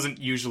there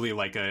wasn't usually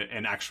like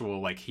an actual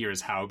like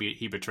here's how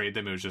he betrayed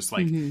them. It was just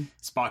like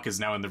Spock is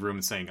now in the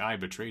room saying, "I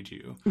betrayed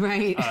you."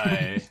 Right.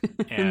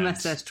 And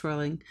mustache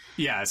twirling.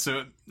 Yeah.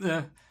 So.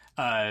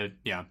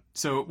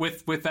 So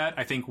with that,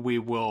 I think we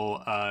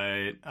will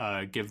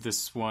give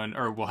this one,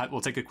 or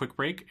we'll take a quick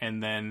break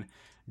and then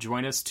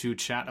join us to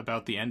chat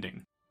about the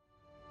ending.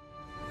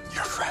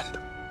 Your friend.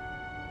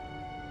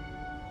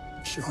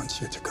 She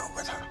wants you to go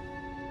with her.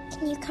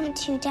 Can you come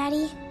too,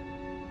 Daddy?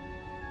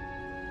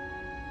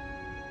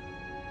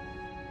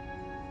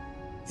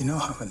 You know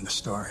how in the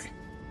story,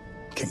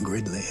 King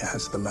Gridley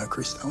has the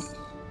Mercury Stone?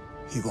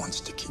 He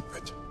wants to keep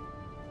it.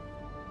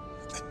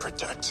 It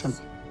protects him.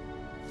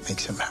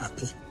 Makes him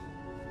happy.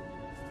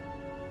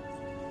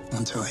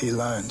 Until he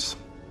learns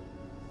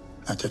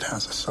that it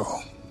has a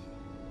soul.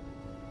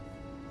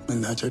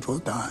 And that it will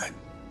die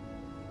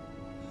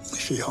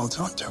if he holds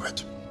on to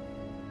it.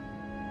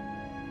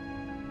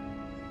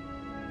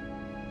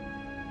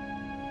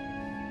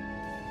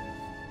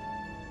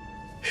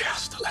 He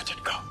has to let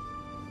it go.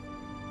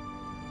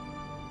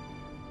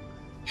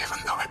 Even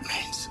though it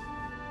means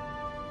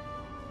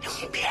he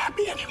won't be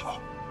happy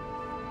anymore.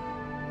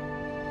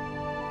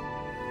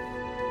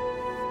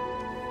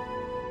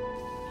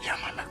 You're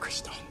my Mercury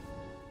Stone.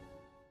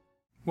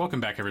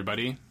 Welcome back,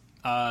 everybody.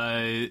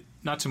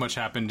 Not too much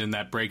happened in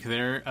that break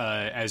there.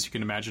 As you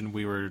can imagine,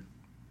 we were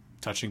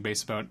touching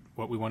base about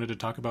what we wanted to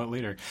talk about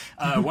later.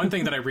 One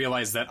thing that I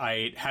realized that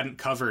I hadn't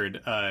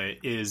covered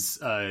is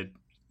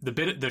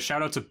the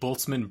shout out to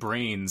Boltzmann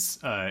brains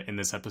in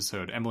this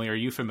episode. Emily, are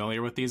you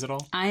familiar with these at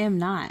all? I am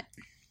not.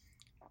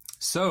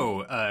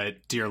 So,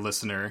 dear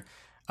listener,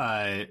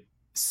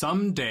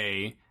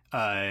 someday,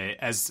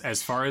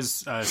 as far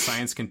as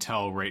science can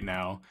tell right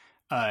now,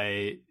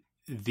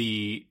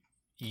 the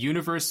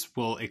universe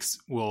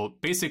will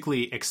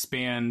basically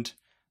expand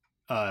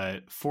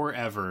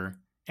forever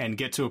and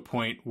get to a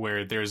point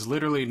where there's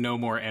literally no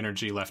more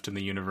energy left in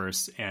the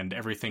universe, and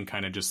everything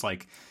kind of just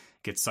like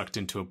gets sucked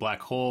into a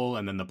black hole,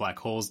 and then the black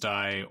holes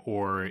die,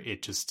 or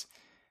it just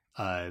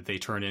they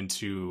turn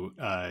into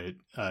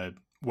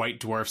white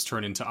dwarfs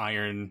turn into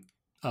iron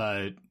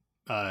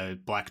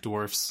black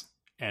dwarfs,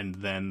 and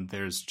then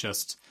there's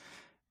just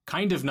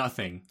kind of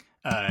nothing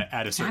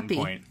at a certain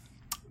point.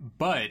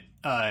 But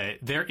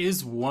there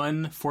is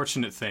one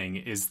fortunate thing,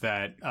 is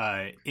that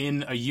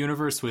in a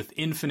universe with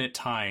infinite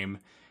time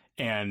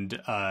and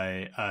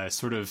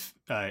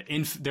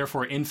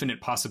therefore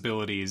infinite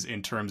possibilities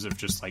in terms of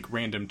just like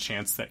random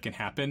chance that can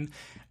happen,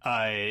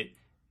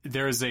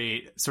 there's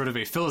a sort of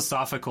a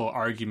philosophical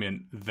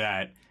argument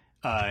that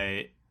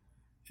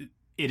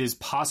it is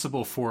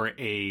possible for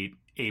a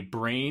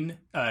brain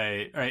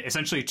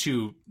essentially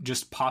to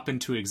just pop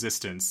into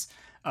existence,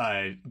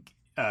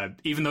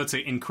 even though it's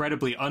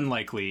incredibly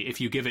unlikely.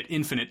 If you give it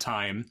infinite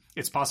time,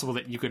 it's possible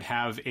that you could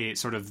have a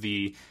sort of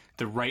the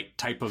right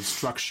type of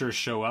structure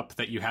show up,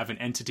 that you have an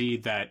entity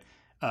that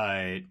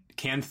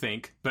can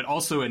think, but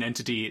also an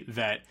entity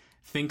that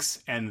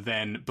thinks and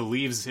then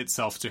believes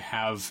itself to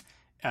have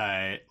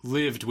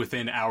lived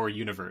within our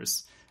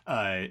universe,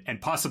 and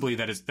possibly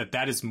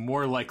that is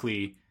more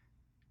likely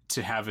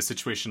to have a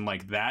situation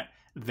like that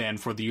than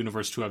for the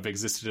universe to have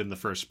existed in the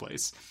first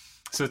place.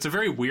 So it's a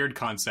very weird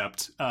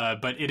concept,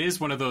 but it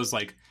is one of those,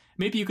 like,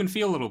 maybe you can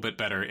feel a little bit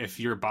better if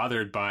you're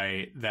bothered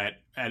by that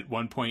at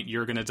one point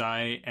you're going to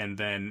die, and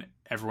then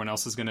everyone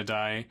else is going to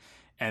die,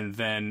 and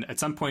then at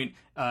some point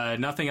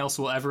nothing else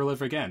will ever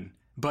live again.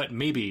 But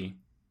maybe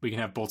we can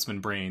have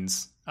Boltzmann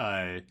brains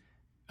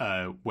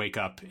wake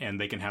up,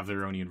 and they can have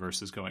their own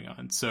universes going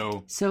on.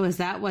 So is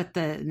that what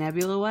the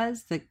nebula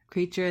was? The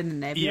creature in the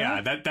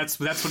nebula? Yeah, that's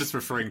what it's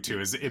referring to.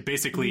 Is it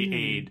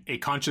basically a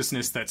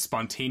consciousness that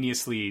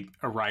spontaneously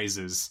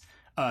arises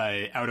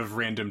out of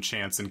random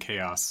chance and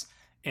chaos,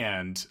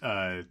 and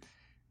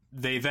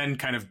they then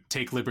kind of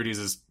take liberties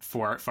as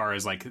far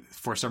as like,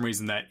 for some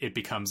reason, that it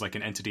becomes like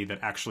an entity that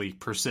actually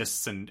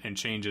persists and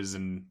changes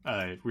and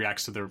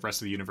reacts to the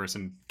rest of the universe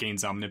and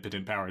gains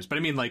omnipotent powers. But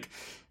I mean, like,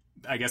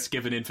 I guess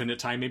given infinite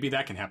time, maybe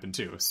that can happen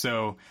too.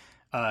 So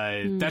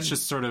that's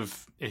just sort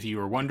of, if you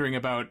were wondering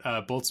about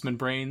Boltzmann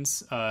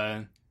brains,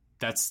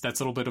 that's a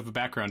little bit of a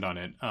background on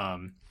it.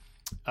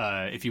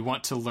 If you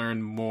want to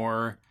learn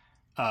more,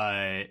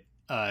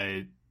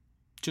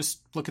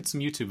 just look at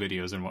some YouTube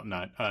videos and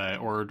whatnot,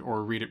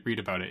 or read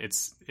about it.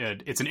 It's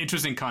an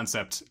interesting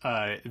concept.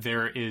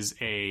 There is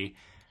a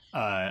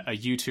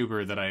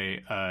YouTuber that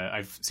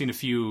I've seen a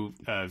few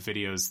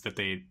videos that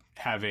they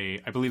have I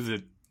believe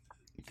that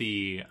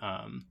the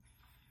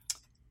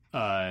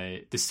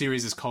the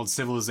series is called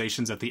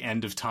Civilizations at the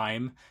End of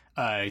Time.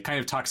 It kind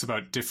of talks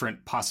about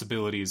different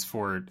possibilities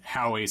for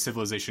how a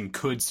civilization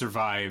could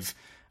survive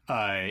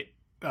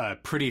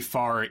pretty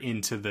far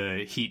into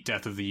the heat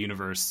death of the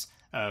universe,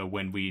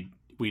 when we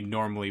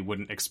normally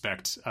wouldn't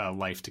expect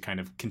life to kind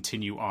of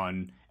continue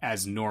on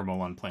as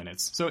normal on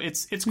planets. So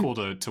it's cool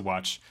to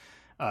watch.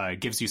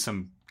 Gives you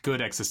some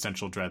good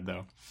existential dread,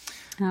 though.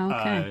 Oh,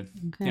 okay.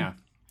 Yeah.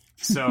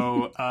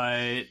 So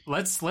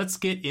let's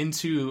get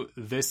into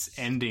this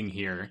ending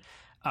here.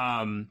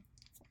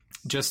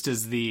 Just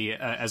as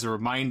as a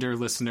reminder,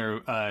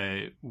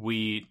 listener,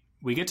 we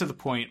get to the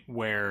point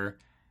where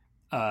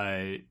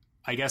I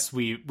guess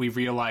we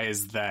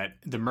realize that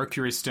the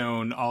Mercury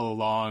Stone all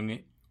along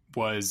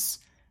was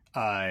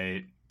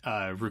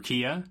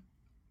Rukia,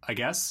 I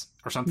guess,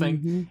 or something.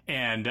 Mm-hmm.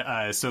 And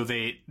so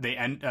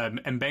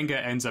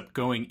M'Benga ends up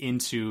going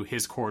into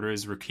his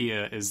quarters.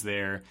 Rukia is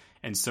there,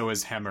 and so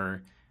is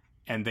Hemmer,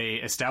 and they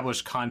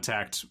establish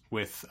contact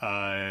with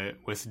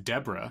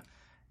Deborah.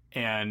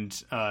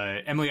 And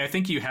Emily, I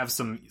think you have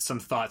some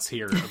thoughts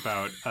here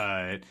about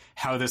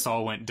how this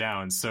all went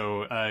down.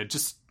 So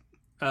just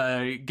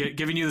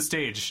giving you the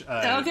stage.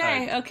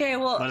 Okay.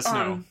 Well, let us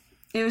know.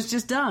 It was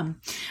just dumb.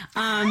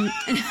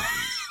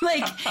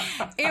 Like,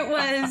 it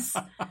was...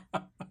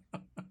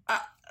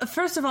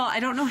 first of all, I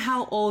don't know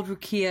how old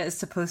Rukia is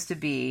supposed to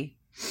be.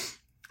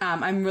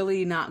 I'm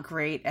really not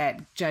great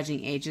at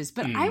judging ages,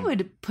 but I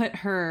would put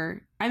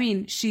her... I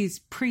mean, she's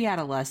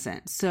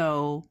pre-adolescent,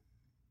 so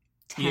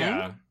 10?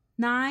 Yeah.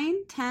 9,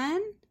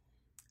 10?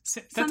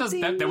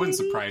 That wouldn't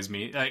surprise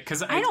me,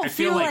 because I don't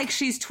feel like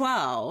she's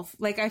 12.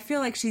 Like, I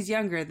feel like she's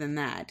younger than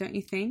that, don't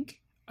you think?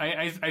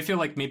 I feel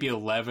like maybe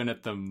 11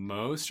 at the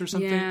most or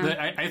something.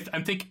 Yeah.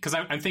 I'm thinking, because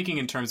I'm thinking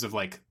in terms of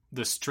like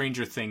the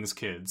Stranger Things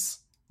kids.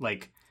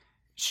 Like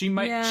she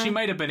might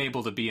have been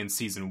able to be in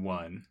season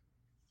 1.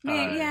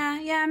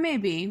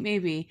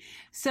 Maybe.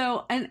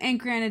 So and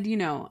granted, you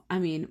know, I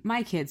mean,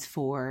 my kid's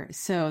 4,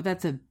 so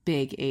that's a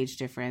big age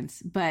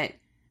difference. But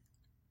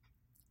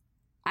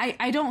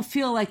I don't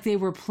feel like they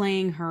were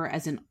playing her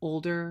as an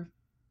older,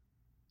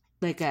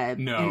 like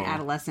an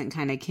adolescent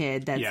kind of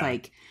kid that's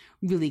like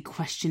really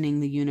questioning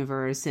the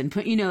universe and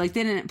put, you know, like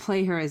they didn't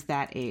play her as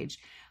that age.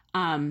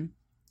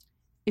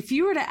 If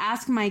you were to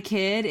ask my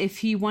kid if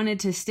he wanted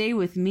to stay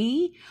with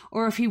me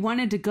or if he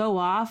wanted to go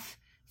off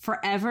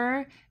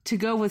forever to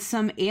go with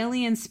some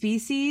alien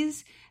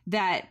species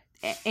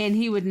and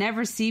he would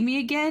never see me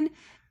again,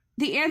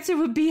 the answer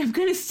would be, I'm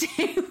going to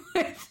stay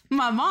with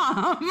my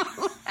mom.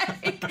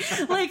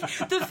 like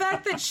the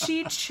fact that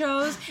she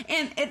chose,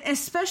 and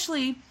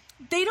especially,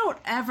 they don't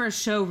ever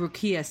show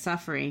Rukia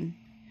suffering.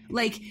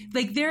 Like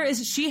there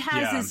is, she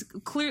has this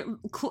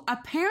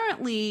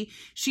apparently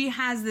she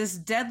has this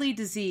deadly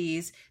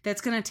disease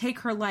that's going to take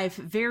her life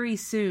very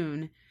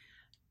soon,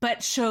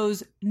 but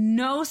shows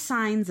no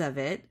signs of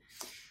it.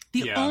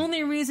 The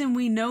only reason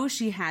we know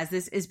she has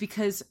this is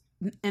because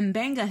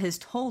M'Benga has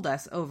told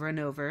us over and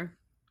over.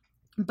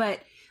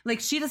 But like,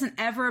 she doesn't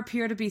ever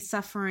appear to be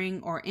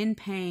suffering or in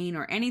pain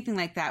or anything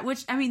like that,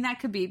 which, I mean, that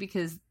could be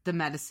because the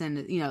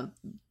medicine, you know,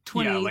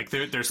 like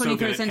they're so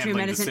good at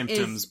handling the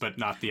symptoms, but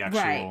not the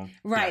actual...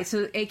 Right. Yeah.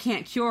 So it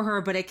can't cure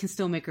her, but it can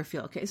still make her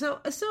feel okay. So,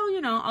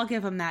 you know, I'll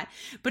give him that.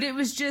 But it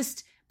was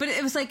just... But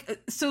it was like...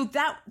 So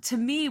that, to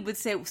me, would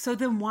say... So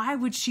then why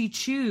would she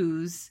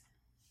choose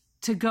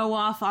to go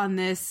off on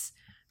this,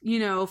 you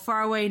know,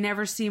 far away,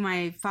 never see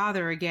my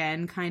father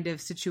again kind of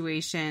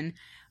situation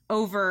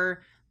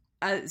over...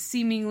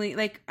 seemingly,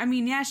 like, I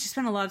mean, she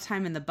spent a lot of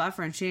time in the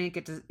buffer and she didn't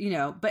get to, you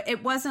know, but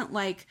it wasn't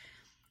like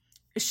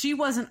she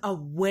wasn't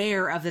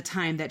aware of the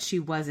time that she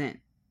wasn't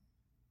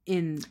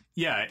in.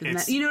 Yeah.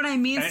 You know what I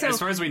mean? As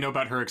far as we know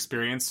about her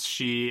experience,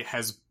 she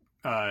has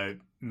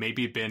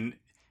maybe been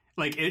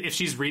like, if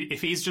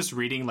he's just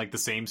reading like the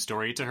same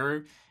story to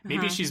her,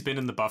 maybe she's been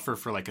in the buffer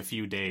for like a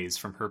few days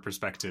from her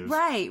perspective.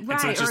 Right. And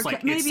so it's just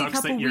like, maybe it sucks a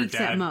couple that your weeks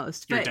dad, at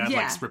most. Your dad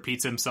like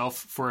repeats himself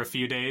for a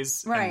few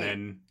days and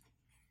then...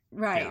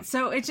 Right. Yeah.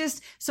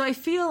 So I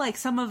feel like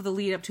some of the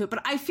lead up to it,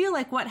 but I feel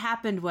like what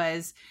happened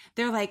was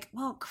they're like,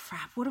 well,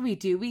 crap, what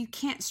do? We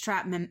can't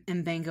strap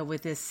M'Benga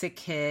with this sick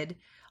kid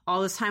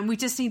all this time. We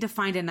just need to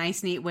find a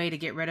nice, neat way to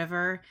get rid of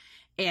her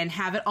and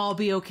have it all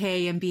be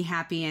okay and be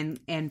happy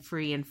and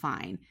free and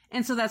fine.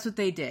 And so that's what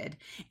they did.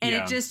 And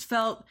it just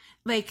felt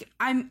like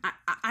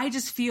I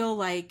just feel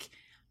like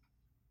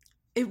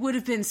it would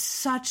have been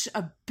such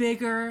a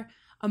bigger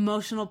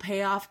emotional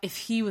payoff if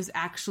he was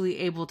actually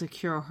able to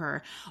cure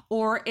her,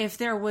 or if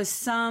there was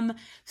some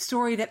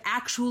story that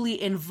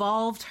actually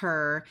involved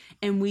her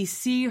and we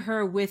see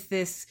her with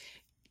this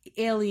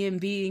alien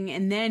being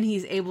and then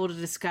he's able to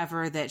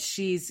discover that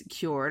she's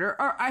cured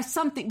or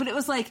something. But it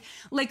was like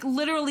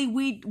literally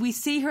we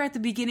see her at the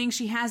beginning,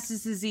 she has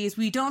this disease,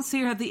 we don't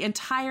see her the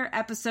entire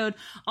episode,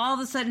 all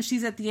of a sudden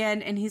she's at the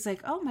end and he's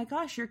like, oh my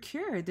gosh, you're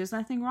cured, there's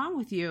nothing wrong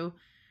with you.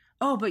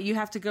 Oh, but you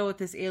have to go with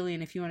this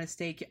alien if you want to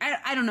stay.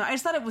 I don't know. I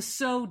just thought it was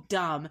so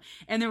dumb.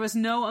 And there was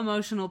no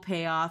emotional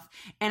payoff.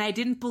 And I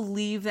didn't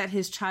believe that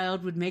his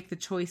child would make the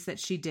choice that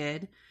she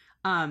did.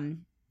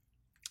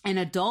 an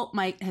adult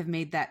might have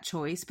made that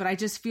choice, but I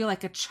just feel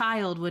like a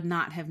child would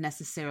not have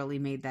necessarily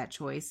made that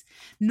choice,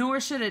 nor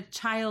should a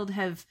child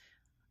have.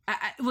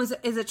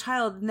 Is a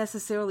child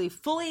necessarily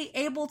fully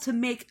able to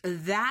make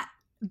that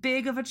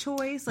big of a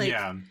choice? Like,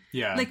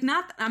 yeah. Like,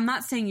 I'm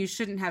not saying you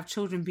shouldn't have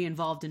children be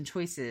involved in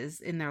choices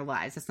in their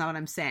lives. That's not what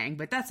I'm saying.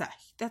 But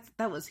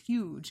that was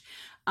huge.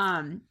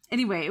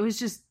 Anyway, it was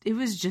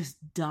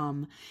just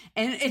dumb,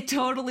 and it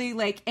totally,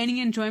 like, any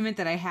enjoyment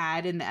that I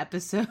had in the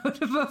episode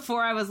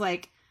before, I was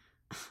like.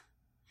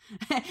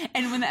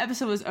 And when the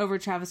episode was over,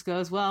 Travis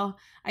goes, well,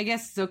 I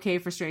guess it's okay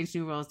for Strange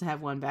New Worlds to have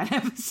one bad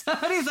episode.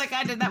 He's like,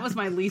 that was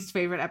my least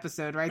favorite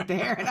episode right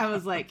there. And I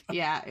was like,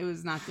 yeah, it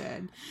was not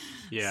good.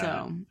 Yeah.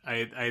 So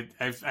I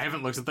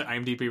haven't looked at the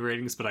IMDb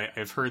ratings, but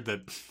I've heard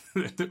that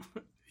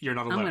you're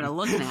not allowed. I'm going to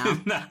look now.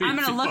 I'm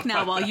going to look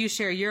now while you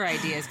share your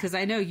ideas, because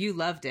I know you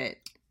loved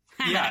it.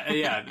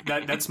 yeah.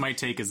 That's my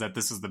take, is that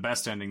this is the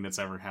best ending that's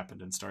ever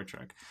happened in Star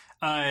Trek.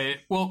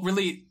 Well,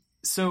 really,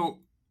 so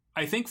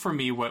I think for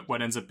me,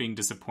 what ends up being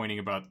disappointing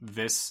about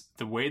this,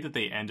 the way that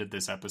they ended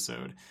this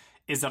episode,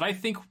 is that I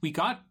think we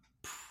got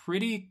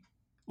pretty,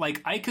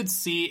 like, I could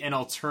see an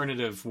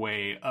alternative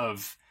way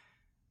of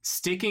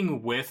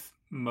sticking with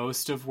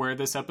most of where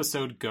this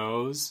episode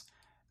goes,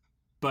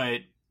 but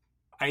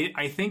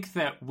I think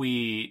that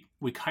we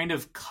kind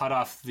of cut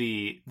off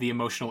the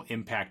emotional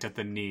impact at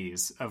the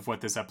knees of what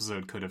this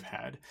episode could have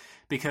had,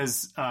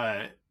 because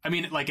I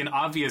mean, like, an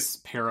obvious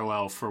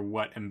parallel for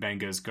what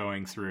M'Benga is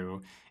going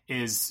through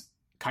is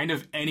kind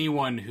of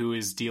anyone who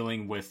is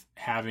dealing with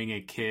having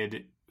a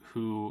kid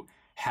who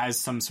has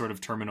some sort of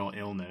terminal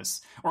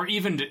illness, or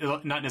even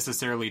not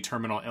necessarily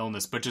terminal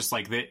illness, but just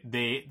like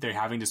they're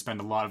having to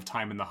spend a lot of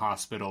time in the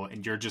hospital,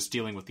 and you're just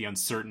dealing with the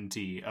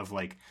uncertainty of,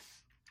 like,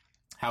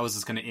 how is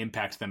this going to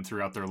impact them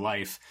throughout their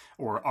life,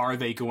 or are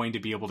they going to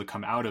be able to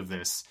come out of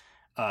this?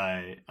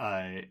 And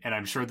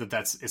I'm sure that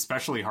that's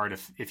especially hard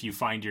if you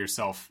find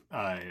yourself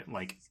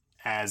like,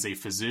 as a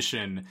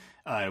physician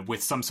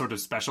with some sort of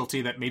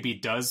specialty that maybe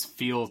does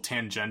feel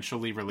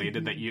tangentially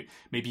related, that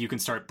you can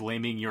start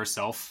blaming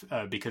yourself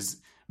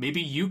because maybe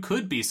you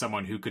could be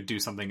someone who could do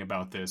something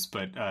about this,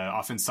 but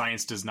often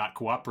science does not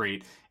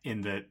cooperate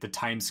in the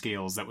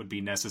timescales that would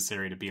be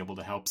necessary to be able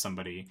to help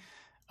somebody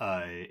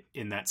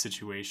in that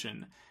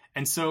situation.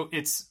 And so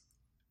it's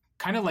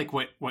kind of like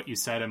what you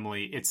said,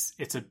 Emily. It's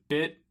a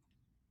bit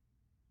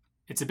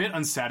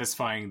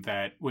unsatisfying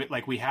that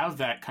we have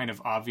that kind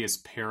of obvious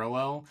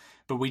parallel,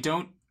 but we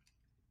don't.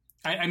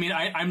 I mean,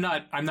 I'm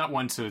not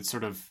one to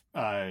sort of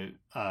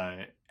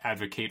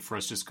advocate for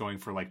us just going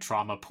for, like,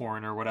 trauma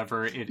porn or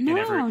whatever in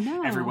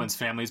everyone's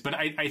families. But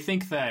I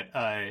think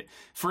that,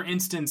 for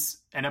instance,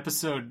 an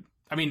episode.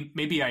 I mean,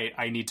 maybe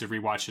I need to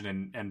rewatch it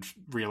and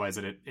realize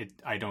that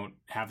I don't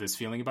have this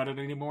feeling about it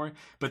anymore.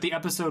 But the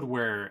episode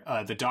where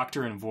the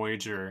Doctor and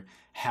Voyager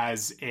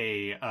has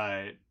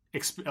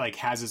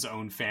has his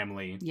own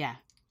family. Yeah.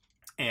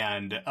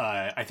 And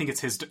I think it's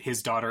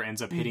his daughter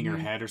ends up hitting her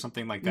head or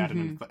something like that in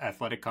an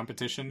athletic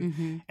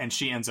competition, and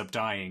she ends up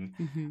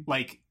dying.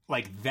 Like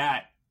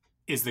that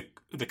is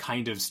the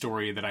kind of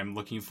story that I'm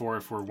looking for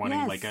if we're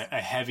wanting like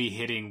a heavy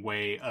hitting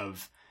way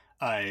of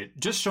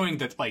just showing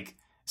that, like,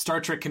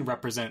 Star Trek can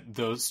represent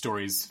those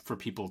stories for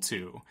people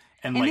too.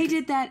 And like, they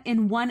did that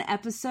in one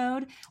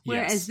episode,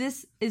 whereas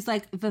this is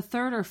like the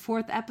third or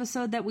fourth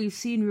episode that we've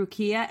seen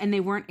Rukia, and they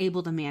weren't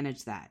able to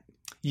manage that.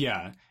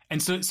 Yeah.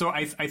 And so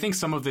I think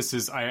some of this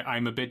is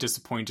I'm a bit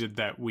disappointed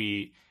that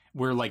we're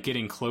like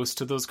getting close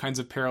to those kinds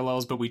of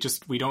parallels, but we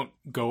don't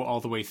go all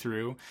the way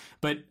through.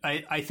 But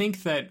I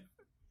think that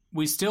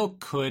we still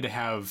could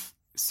have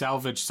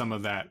salvaged some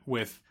of that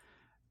with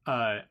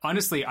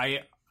honestly,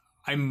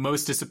 I'm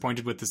most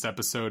disappointed with this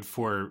episode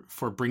for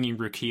bringing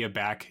Rukia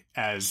back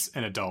as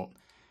an adult.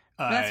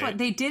 That's what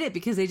they did it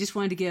because they just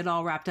wanted to get it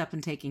all wrapped up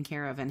and taken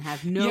care of and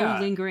have no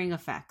lingering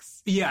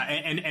effects. Yeah,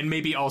 and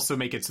maybe also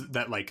make it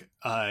that, like,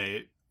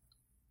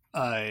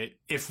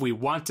 if we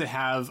want to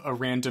have a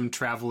random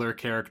traveler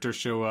character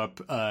show up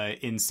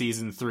in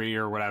season 3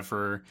 or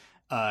whatever,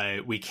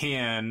 we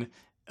can.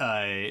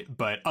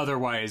 But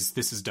otherwise,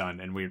 this is done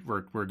and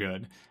we're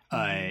good.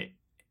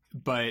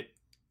 But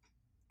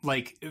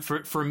like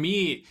for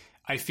me,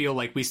 I feel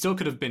like we still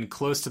could have been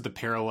close to the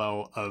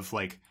parallel of,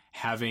 like,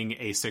 having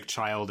a sick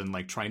child and,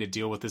 like, trying to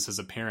deal with this as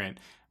a parent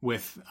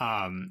with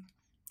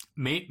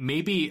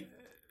maybe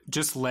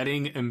just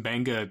letting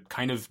M'Benga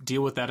kind of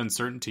deal with that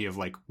uncertainty of,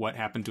 like, what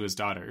happened to his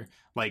daughter,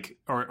 like,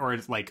 or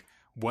like,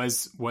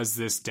 was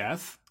this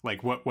death?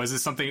 Like, what was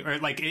this something, or,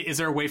 like, is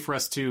there a way for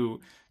us to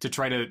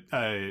try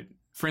to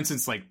for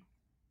instance, like,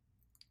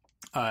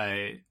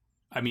 I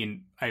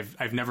mean,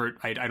 I've never,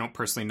 I don't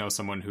personally know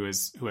someone who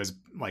has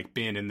like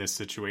been in this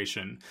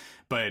situation,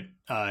 but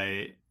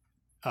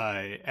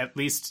at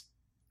least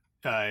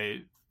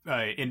in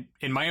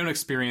my own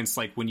experience,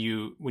 like, when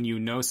you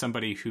know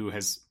somebody who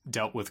has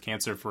dealt with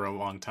cancer for a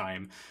long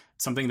time,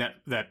 something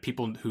that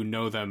people who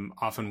know them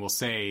often will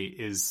say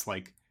is,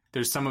 like,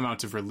 there's some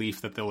amount of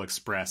relief that they'll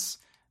express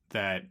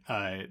that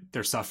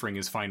their suffering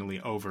is finally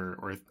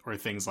over, or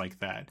things like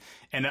that.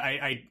 And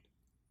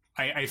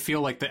I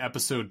feel like the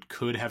episode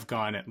could have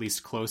gone at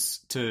least close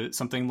to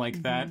something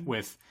like that,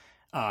 with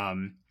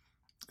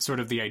sort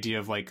of the idea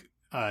of like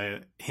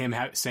him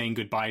saying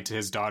goodbye to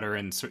his daughter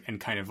and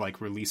kind of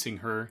like releasing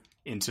her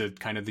into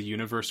kind of the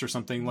universe or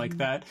something like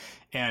that.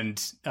 And,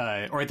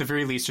 or at the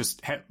very least,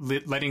 just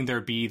letting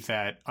there be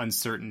that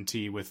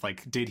uncertainty with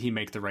like, did he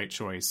make the right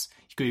choice?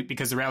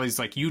 Because the reality is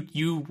like,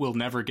 you will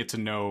never get to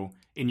know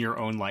in your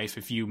own life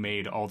if you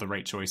made all the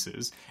right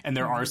choices. And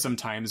there are some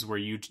times where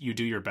you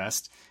do your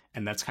best,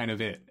 and that's kind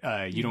of it.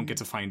 You don't get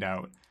to find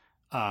out.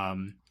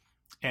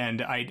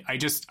 And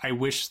I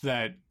wish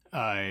that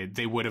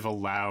they would have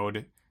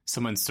allowed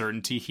some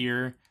uncertainty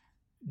here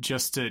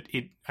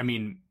I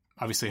mean,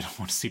 obviously I don't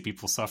want to see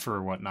people suffer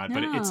or whatnot,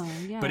 but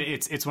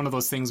it's one of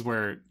those things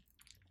where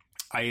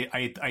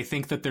I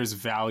think that there's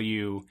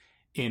value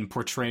in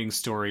portraying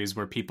stories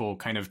where people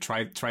kind of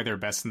try their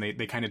best and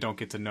they kind of don't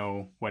get to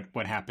know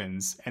what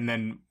happens. And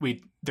then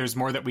there's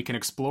more that we can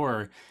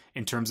explore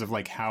in terms of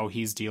like how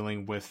he's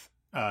dealing with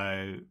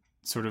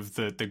sort of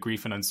the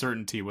grief and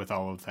uncertainty with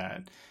all of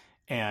that.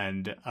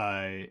 And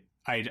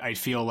I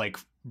feel like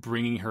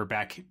bringing her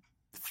back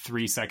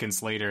 3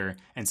 seconds later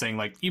and saying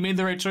like, you made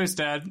the right choice,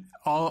 Dad.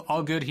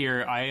 All good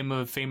here. I am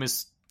a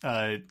famous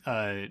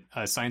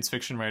science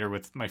fiction writer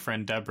with my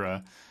friend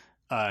Deborah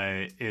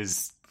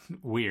is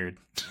weird.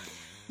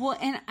 Well,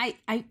 and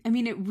I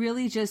mean, it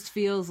really just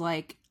feels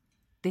like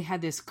they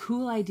had this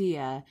cool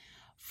idea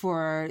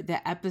for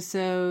the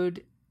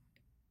episode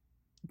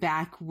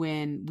back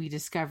when we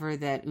discover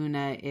that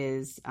Una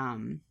is, I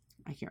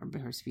can't remember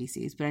her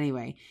species, but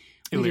anyway,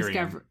 we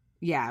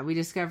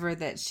discover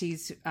that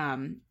she's,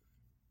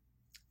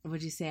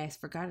 what'd you say? I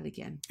forgot it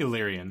again.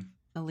 Illyrian.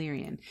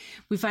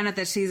 We find out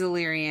that she's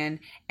Illyrian,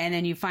 and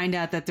then you find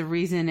out that the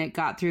reason it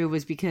got through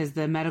was because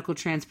the medical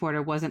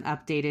transporter wasn't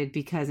updated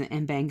because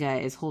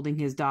M'Benga is holding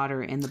his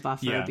daughter in the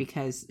buffer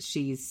because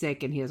she's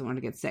sick and he doesn't want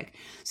to get sick.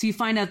 So you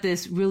find out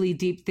this really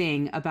deep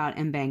thing about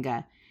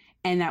M'Benga,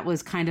 and that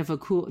was kind of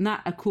kind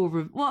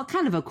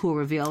of a cool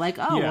reveal. Like,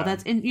 well,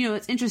 that's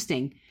it's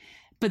interesting.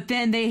 But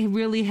then they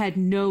really had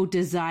no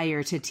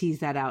desire to tease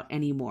that out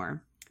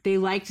anymore. They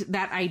liked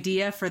that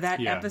idea for that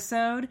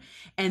episode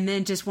and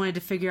then just wanted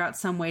to figure out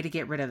some way to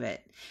get rid of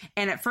it.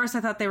 And at first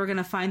I thought they were going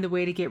to find the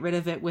way to get rid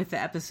of it with the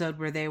episode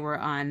where they were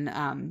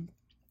on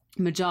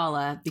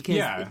Majala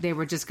because they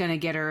were just going to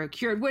get her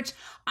cured, which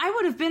I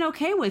would have been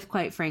okay with,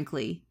 quite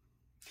frankly.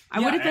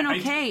 I would have been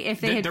okay if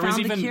they had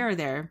found the cure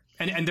there.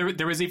 And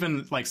there was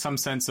even like some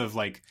sense of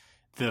like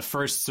the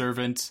first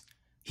servant.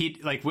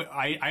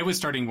 I was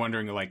starting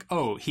wondering like,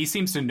 oh, he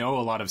seems to know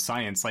a lot of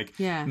science. Like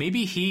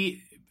maybe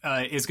he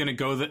is going to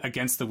go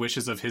against the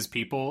wishes of his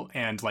people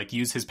and like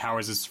use his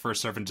powers as first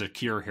servant to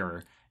cure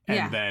her,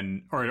 and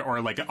then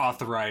or like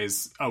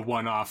authorize a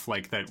one-off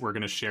like that we're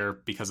going to share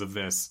because of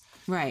this.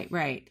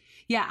 Right.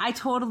 Yeah,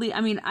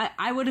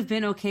 I would have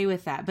been okay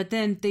with that, but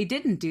then they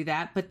didn't do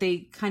that. But they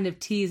kind of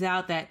tease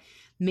out that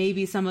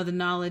maybe some of the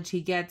knowledge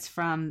he gets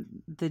from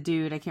the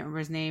dude, I can't remember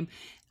his name,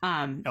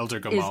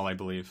 Elder Gamal, I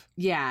believe.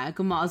 Yeah,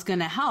 Gamal is going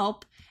to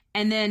help.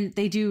 And then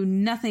they do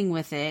nothing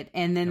with it.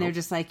 And then they're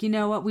just like, you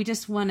know what? We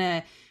just want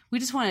to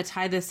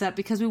tie this up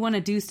because we want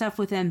to do stuff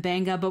with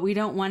M'Benga, but we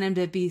don't want him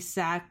to be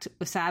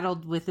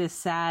saddled with this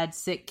sad,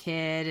 sick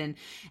kid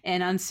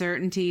and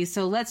uncertainty.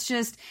 So let's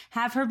just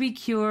have her be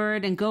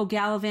cured and go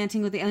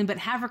gallivanting with the alien, but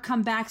have her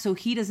come back so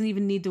he doesn't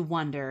even need to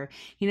wonder.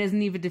 He doesn't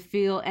need to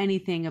feel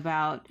anything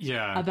about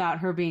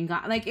her being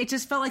gone. Like, it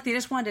just felt like they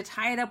just wanted to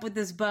tie it up with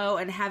this bow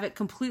and have it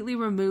completely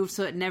removed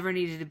so it never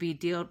needed to be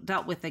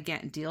dealt with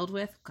again.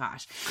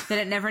 That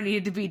it never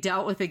needed to be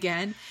dealt with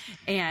again.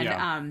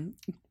 And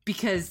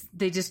because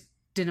they just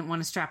didn't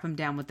want to strap him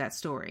down with that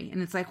story.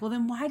 And it's like, well,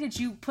 then why did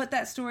you put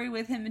that story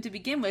with him to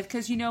begin with?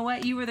 Because you know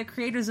what? You were the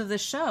creators of the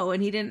show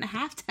and he didn't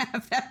have to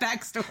have that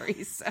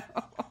backstory. So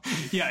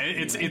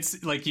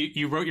it's like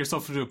you wrote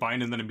yourself into a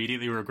bind and then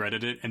immediately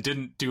regretted it and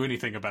didn't do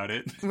anything about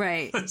it.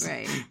 Right.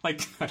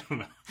 Like, I don't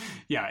know.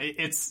 Yeah.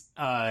 It's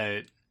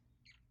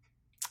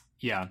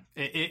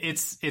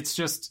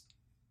just,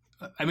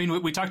 I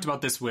mean, we talked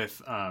about this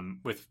with some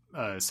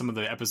of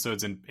the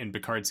episodes in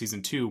Picard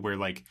season 2 where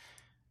like,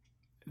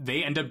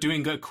 they end up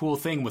doing a cool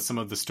thing with some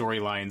of the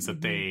storylines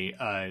that they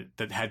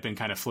that had been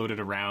kind of floated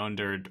around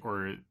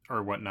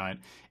or whatnot,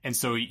 and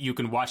so you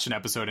can watch an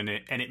episode and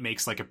it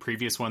makes like a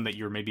previous one that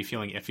you're maybe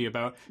feeling iffy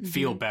about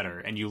feel better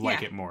and you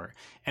like it more.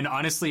 And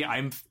honestly,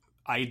 I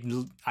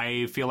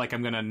feel like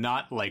I'm gonna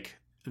not like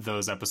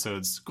those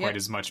episodes quite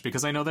as much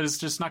because I know that it's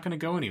just not going to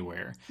go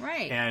anywhere.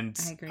 Right, and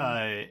I agree.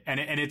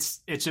 And it's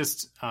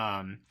just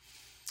I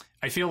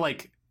feel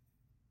like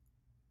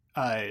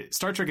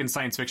Star Trek and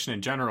science fiction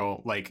in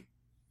general, like.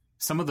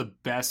 Some of the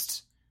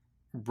best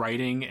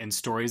writing and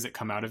stories that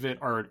come out of it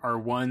are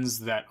ones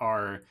that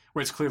are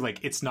where it's clear, like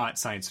it's not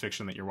science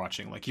fiction that you're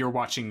watching. Like you're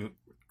watching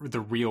the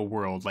real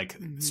world, like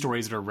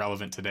stories that are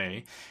relevant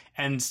today.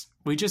 And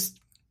we just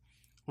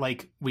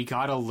like, we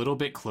got a little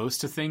bit close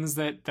to things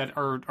that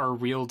are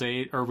real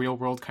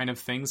world kind of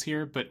things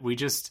here, but we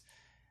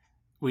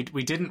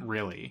didn't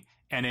really.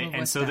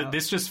 And so that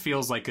this just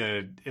feels like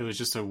it was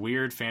just a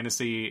weird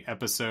fantasy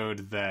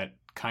episode that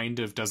kind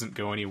of doesn't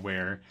go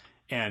anywhere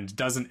and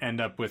doesn't end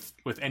up with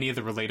any of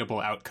the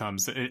relatable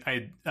outcomes.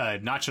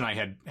 Notch and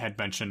I had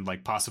mentioned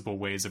like possible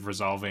ways of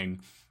resolving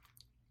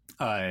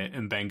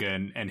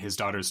Mbenga and his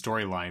daughter's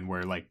storyline,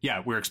 where like,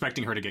 yeah, we're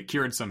expecting her to get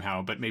cured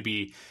somehow, but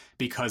maybe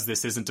because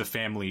this isn't a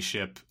family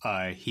ship,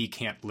 he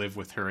can't live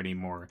with her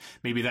anymore.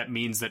 Maybe that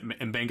means that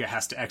Mbenga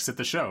has to exit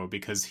the show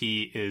because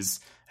he is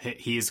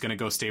going to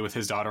go stay with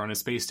his daughter on a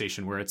space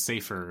station where it's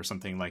safer or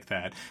something like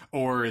that.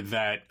 Or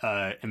that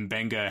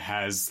Mbenga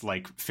has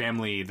like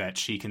family that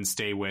she can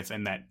stay with,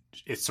 and that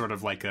it's sort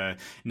of like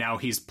now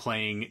he's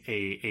playing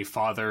a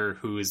father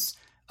who's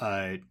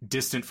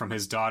distant from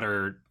his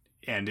daughter,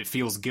 and it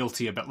feels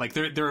guilty about, like,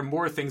 there are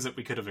more things that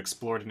we could have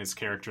explored in his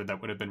character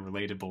that would have been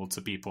relatable to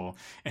people,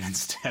 and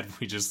instead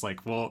we just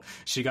like, well,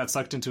 she got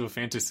sucked into a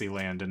fantasy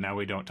land and now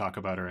we don't talk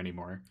about her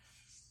anymore.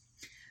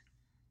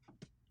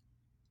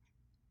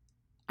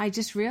 I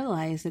just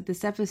realized that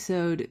this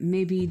episode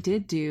maybe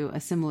did do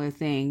a similar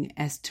thing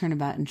as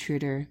Turnabout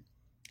Intruder,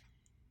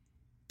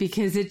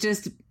 because it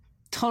just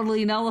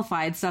totally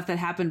nullified stuff that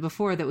happened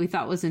before that we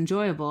thought was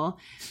enjoyable.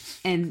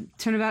 And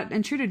Turnabout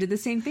Intruder did the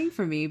same thing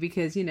for me,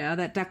 because, you know,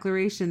 that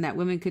declaration that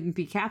women couldn't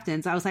be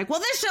captains, I was like, well,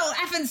 this show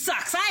effing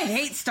sucks. I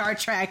hate Star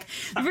Trek.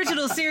 The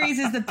original series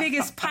is the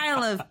biggest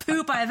pile of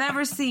poop I've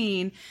ever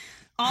seen.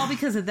 All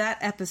because of that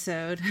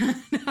episode.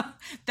 No,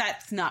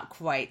 that's not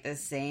quite the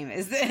same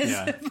as this.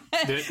 Yeah.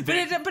 But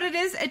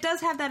it does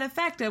have that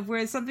effect of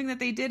where something that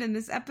they did in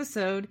this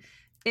episode,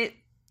 it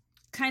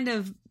kind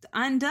of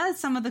undoes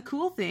some of the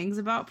cool things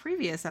about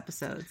previous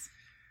episodes.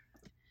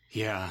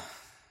 Yeah.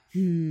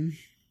 One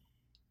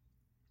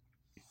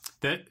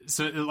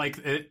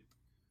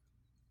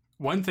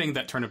thing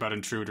that Turnabout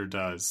Intruder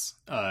does,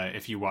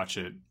 if you watch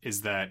it,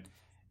 is that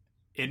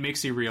it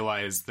makes you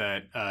realize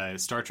that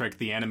Star Trek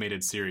the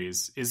Animated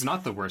Series is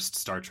not the worst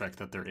Star Trek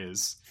that there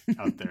is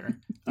out there.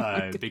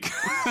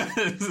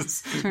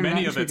 Because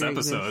many of its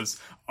episodes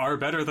are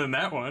better than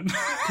that one.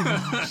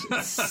 Gosh,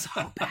 it's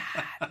so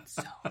bad.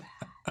 So bad.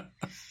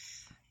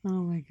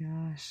 Oh my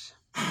gosh.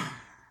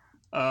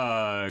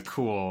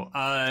 Cool.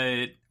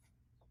 I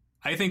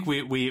think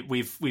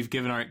we've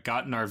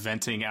gotten our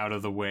venting out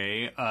of the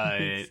way.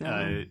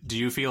 So. Do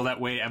you feel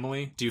that way,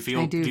 Emily? Do you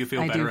feel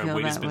better? A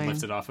weight has been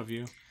lifted off of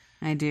you?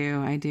 I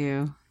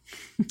do.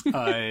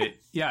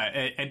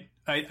 Yeah, and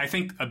I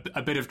think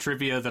a bit of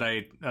trivia that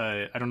I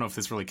don't know if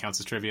this really counts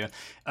as trivia.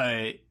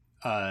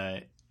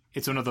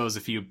 It's one of those,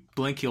 if you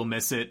blink, you'll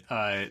miss it.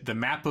 The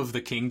map of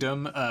the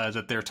kingdom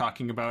that they're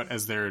talking about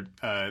as they're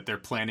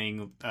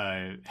planning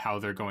how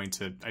they're going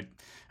to, I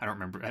don't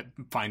remember,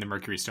 find the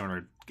Mercury Stone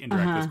or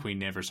interact with Queen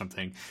Niv or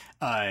something.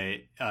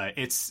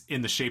 It's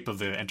in the shape of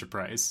the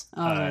Enterprise.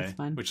 Oh, that's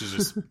fun. Which is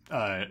just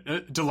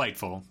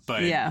delightful.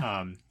 But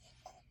yeah.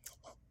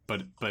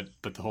 But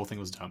the whole thing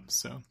was dumb.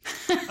 So,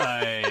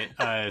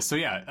 unless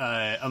you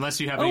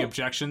have any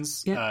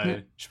objections,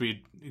 should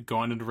we go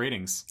on into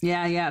ratings?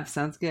 Yeah.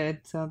 Sounds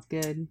good. So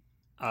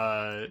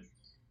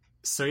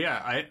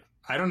yeah,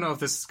 I don't know if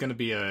this is going to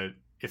be a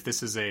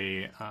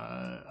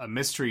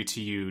mystery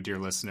to you, dear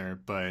listener,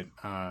 but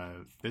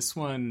this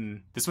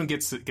one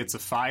gets a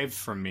 5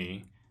 from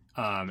me,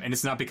 and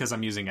it's not because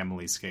I'm using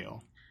Emily's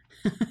scale.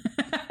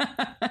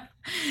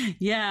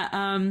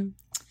 Yeah.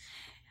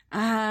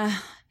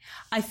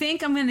 I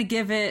think I'm going to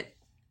give it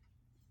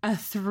a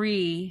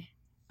 3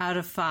 out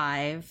of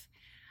 5,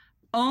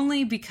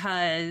 only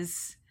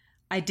because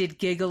I did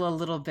giggle a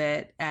little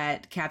bit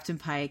at Captain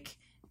Pike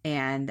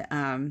and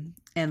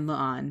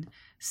La'an.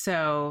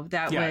 So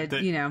that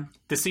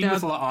the scene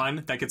with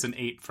La'an, that gets an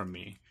 8 from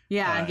me.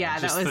 Yeah,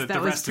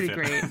 that was pretty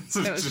great.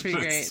 That was pretty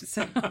great.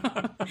 So,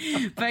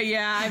 but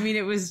yeah, I mean,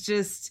 it was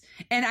just,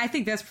 and I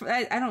think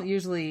I don't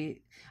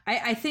usually,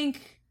 I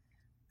think.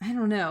 I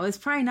don't know. It's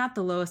probably not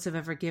the lowest I've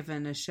ever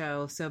given a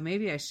show, so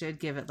maybe I should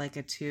give it like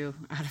a 2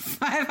 out of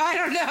 5.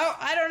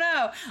 I don't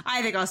know.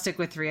 I think I'll stick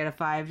with 3 out of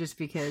 5 just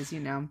because,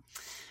 it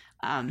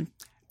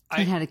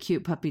had a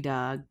cute puppy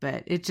dog,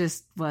 but it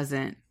just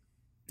wasn't.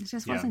 It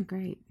just wasn't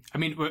great. I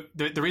mean,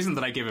 the reason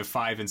that I gave it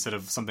 5 instead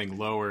of something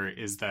lower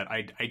is that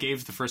I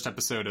gave the first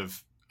episode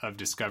of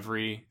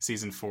Discovery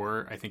season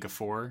 4, I think, a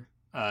 4.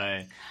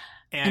 And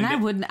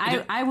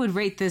I would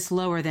rate this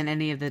lower than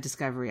any of the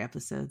Discovery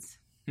episodes.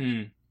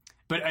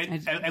 But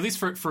at least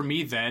for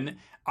me then,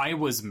 I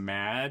was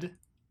mad.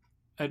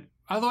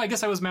 Although I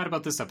guess I was mad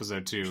about this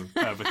episode too,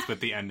 with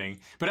the ending.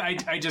 But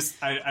I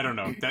don't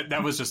know.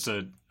 That was just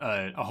a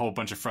whole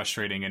bunch of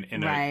frustrating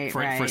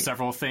for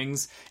several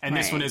things. And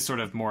this one is sort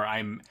of more,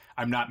 I'm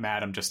not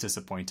mad, I'm just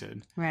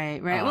disappointed.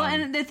 Right. Well,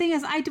 and the thing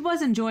is, I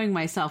was enjoying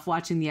myself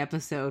watching the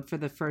episode for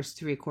the first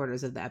 3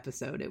 quarters of the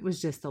episode. It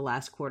was just the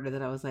last quarter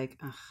that I was like,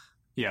 ugh.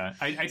 Yeah,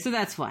 so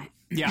that's why.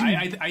 Yeah,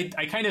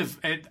 I kind of,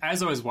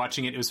 as I was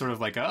watching it, it was sort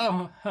of like,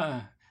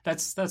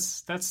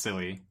 that's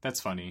silly, that's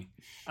funny,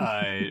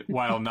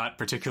 while not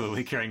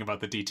particularly caring about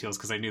the details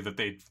because I knew that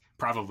they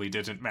probably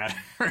didn't matter.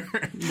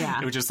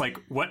 Yeah, it was just like,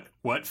 what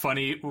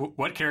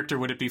character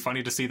would it be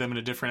funny to see them in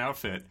a different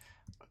outfit?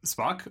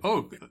 Spock?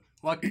 Oh,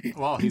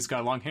 well, he's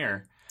got long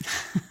hair.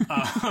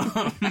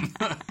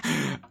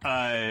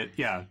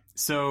 Yeah.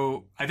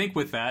 So I think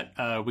with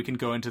that, we can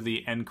go into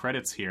the end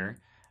credits here.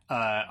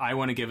 I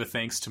want to give a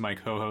thanks to my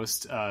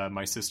co-host,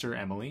 my sister,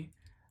 Emily.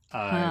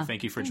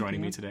 Thank you for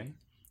joining me today.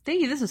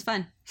 Thank you. This was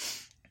fun.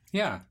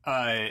 Yeah.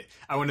 I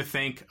want to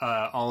thank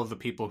all of the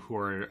people who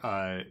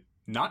are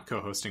not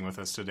co-hosting with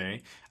us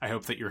today. I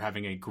hope that you're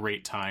having a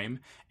great time.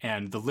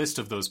 And the list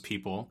of those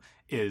people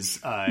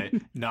is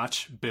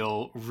Notch,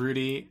 Bill,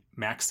 Rudy,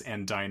 Max,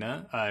 and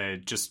Dinah.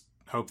 Just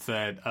hope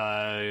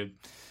that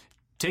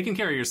taking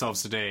care of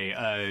yourselves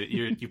today.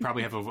 You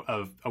probably have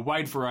a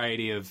wide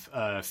variety of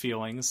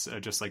feelings,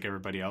 just like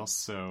everybody else.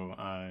 So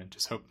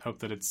just hope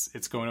that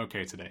it's going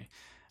okay today.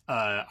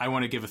 I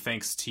want to give a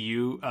thanks to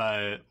you,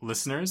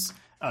 listeners,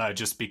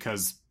 just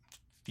because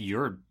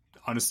you're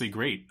honestly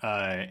great.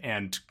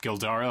 And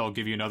Gildara, I'll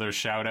give you another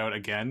shout out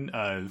again.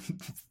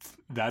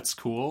 That's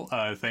cool.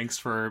 Thanks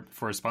for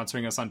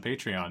sponsoring us on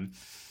Patreon.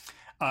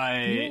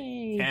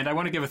 And I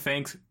want to give a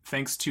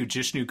thanks to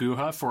Jishnu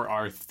Guha for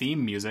our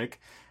theme music.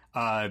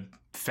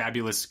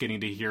 Fabulous getting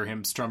to hear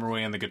him strum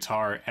away on the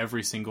guitar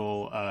every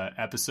single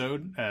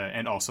episode,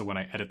 and also when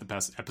I edit the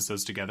past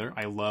episodes together.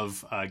 I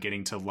love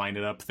getting to line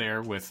it up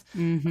there with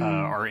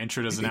our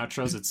intros and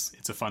outros.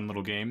 It's a fun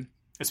little game.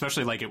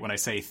 Especially like it when I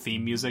say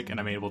theme music and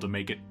I'm able to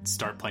make it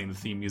start playing the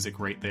theme music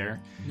right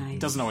there. Nice. It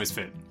doesn't always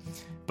fit.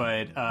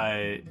 But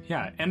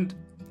yeah, and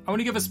I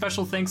want to give a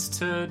special thanks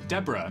to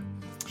Deborah.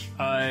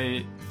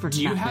 Do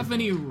you have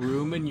any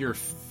room in your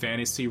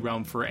fantasy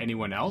realm for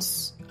anyone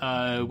else?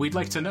 We'd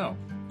like to know.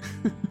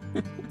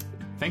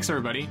 Thanks,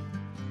 everybody.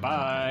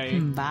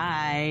 Bye.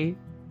 Bye.